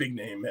 he's the next big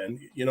name, man.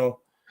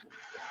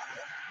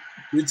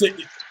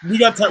 We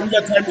got time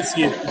to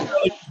see it.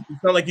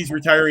 It's not like he's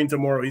retiring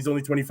tomorrow. He's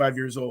only 25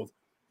 years old.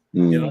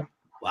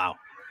 Wow.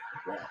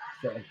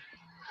 Yeah,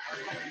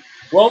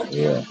 well,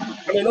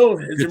 I don't know.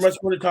 Is there much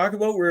more to talk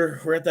about? We're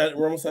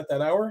almost at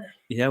that hour.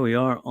 Yeah, we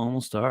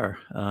almost are.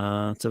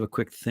 Let's have a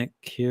quick think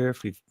here.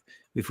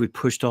 If we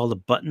pushed all the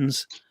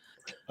buttons.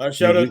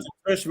 Shout out to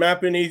Trish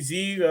Mappin AZ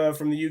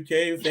from the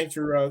UK. Thanks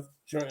for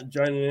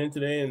joining in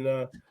today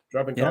and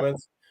dropping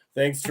comments.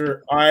 Thanks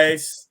for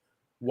Ice,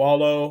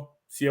 Wallow,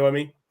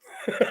 COME.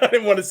 I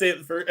didn't want to say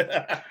it first.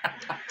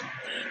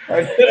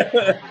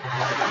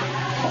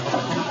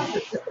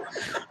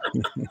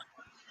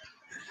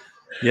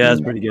 Yeah,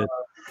 that's pretty good.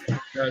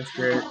 That's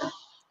great.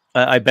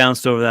 I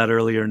bounced over that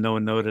earlier. No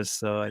one noticed,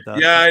 so I thought.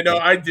 Yeah, I know.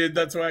 I did.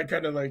 That's why I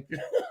kind of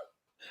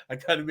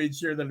made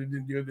sure that I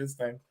didn't do it this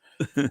time.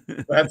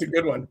 That's a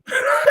good one.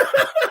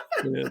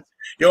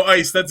 Yo,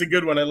 Ice, that's a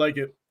good one. I like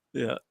it.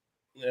 Yeah.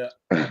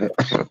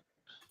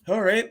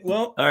 All right.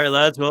 Well. All right,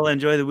 lads. Well,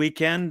 enjoy the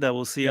weekend.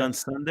 We'll see you on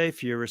Sunday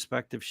for your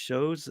respective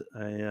shows.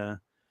 I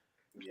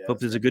hope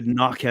there's a good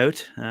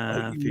knockout.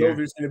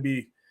 There's going to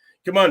be.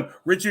 Come on,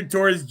 Richard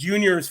Torres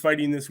Jr. is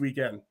fighting this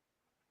weekend.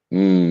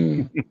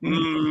 Do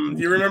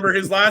you remember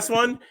his last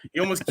one? He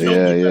almost killed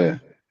me. Yeah.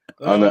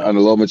 On the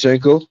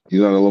Lomachenko?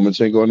 He's on the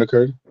Lomachenko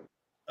undercard?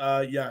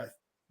 Yeah.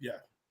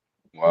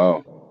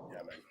 Wow.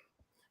 Yeah, man.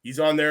 He's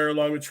on there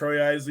along with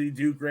Troy Isley,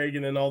 Duke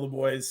Reagan, and all the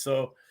boys.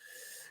 So,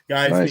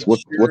 guys, Nice.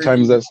 What time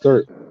does that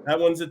start? That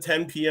one's a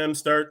 10 p.m.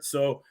 start.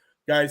 So,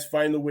 guys,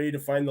 find the way to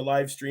find the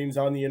live streams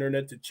on the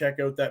internet to check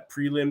out that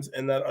prelims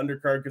and that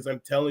undercard, because I'm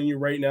telling you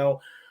right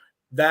now,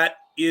 that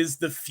is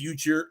the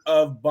future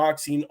of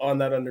boxing on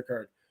that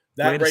undercard.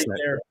 That right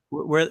there.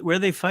 Where are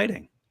they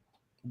fighting?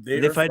 Are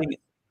they fighting?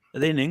 Are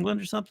they in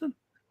England or something?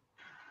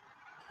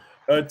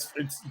 It's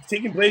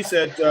taking place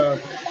at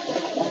night.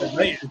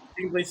 It's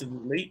taking place at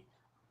late.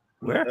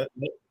 Where?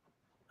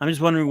 I'm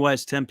just wondering why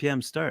it's 10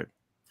 p.m. start.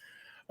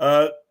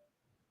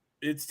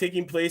 It's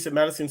taking place at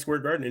Madison Square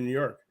Garden in New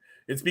York.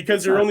 It's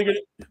because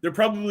they're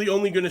probably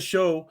only going to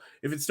show,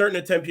 if it's starting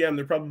at 10 p.m.,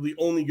 they're probably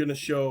only going to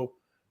show,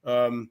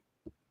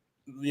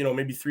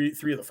 maybe three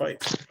of the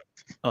fights.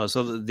 Oh,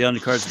 so the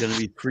undercard is going to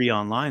be free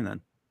online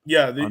then?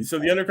 Yeah. So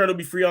the undercard will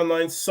be free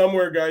online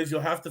somewhere, guys.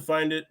 You'll have to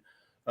find it.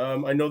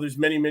 I know there's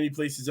many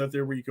places out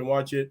there where you can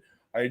watch it.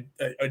 I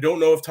don't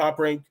know if Top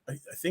Rank. I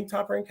think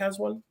Top Rank has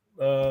one.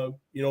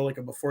 Like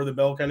a before the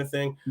bell kind of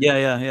thing.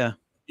 Yeah.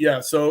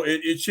 So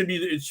it should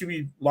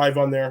be live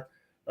on there.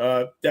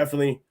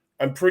 Definitely.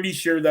 I'm pretty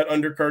sure that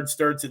undercard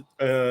starts at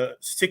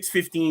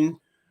 6:15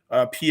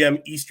 p.m.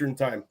 Eastern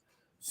time.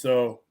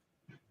 So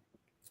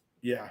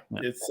yeah.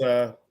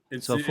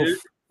 It's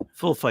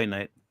full fight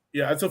night.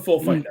 Yeah, it's a full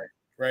fight night,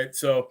 right?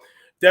 So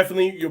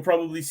definitely you'll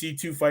probably see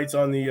 2 fights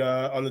on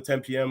the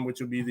 10 p.m., which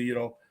will be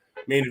the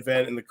main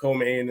event and the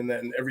co-main, and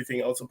then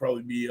everything else will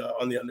probably be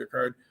on the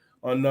undercard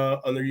on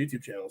their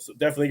YouTube channel. So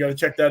definitely got to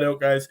check that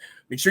out, guys.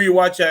 Make sure you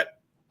watch that.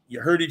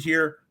 You heard it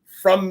here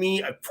from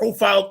me. I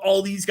profiled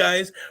all these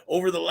guys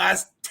over the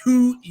last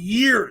 2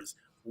 years.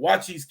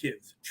 Watch these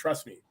kids.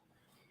 Trust me.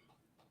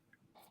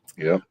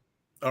 Yeah.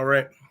 All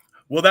right.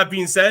 Well, that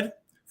being said,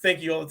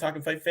 thank you all the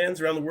Talking Fight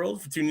fans around the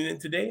world for tuning in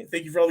today.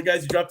 Thank you for all the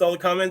guys who dropped all the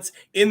comments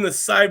in the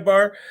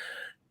sidebar.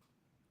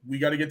 We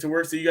got to get to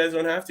work so you guys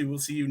don't have to. We'll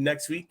see you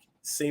next week.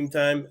 Same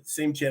time,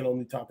 same channel,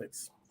 new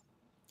topics.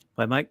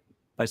 Bye, Mike.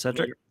 Bye,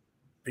 Cedric.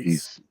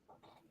 Peace.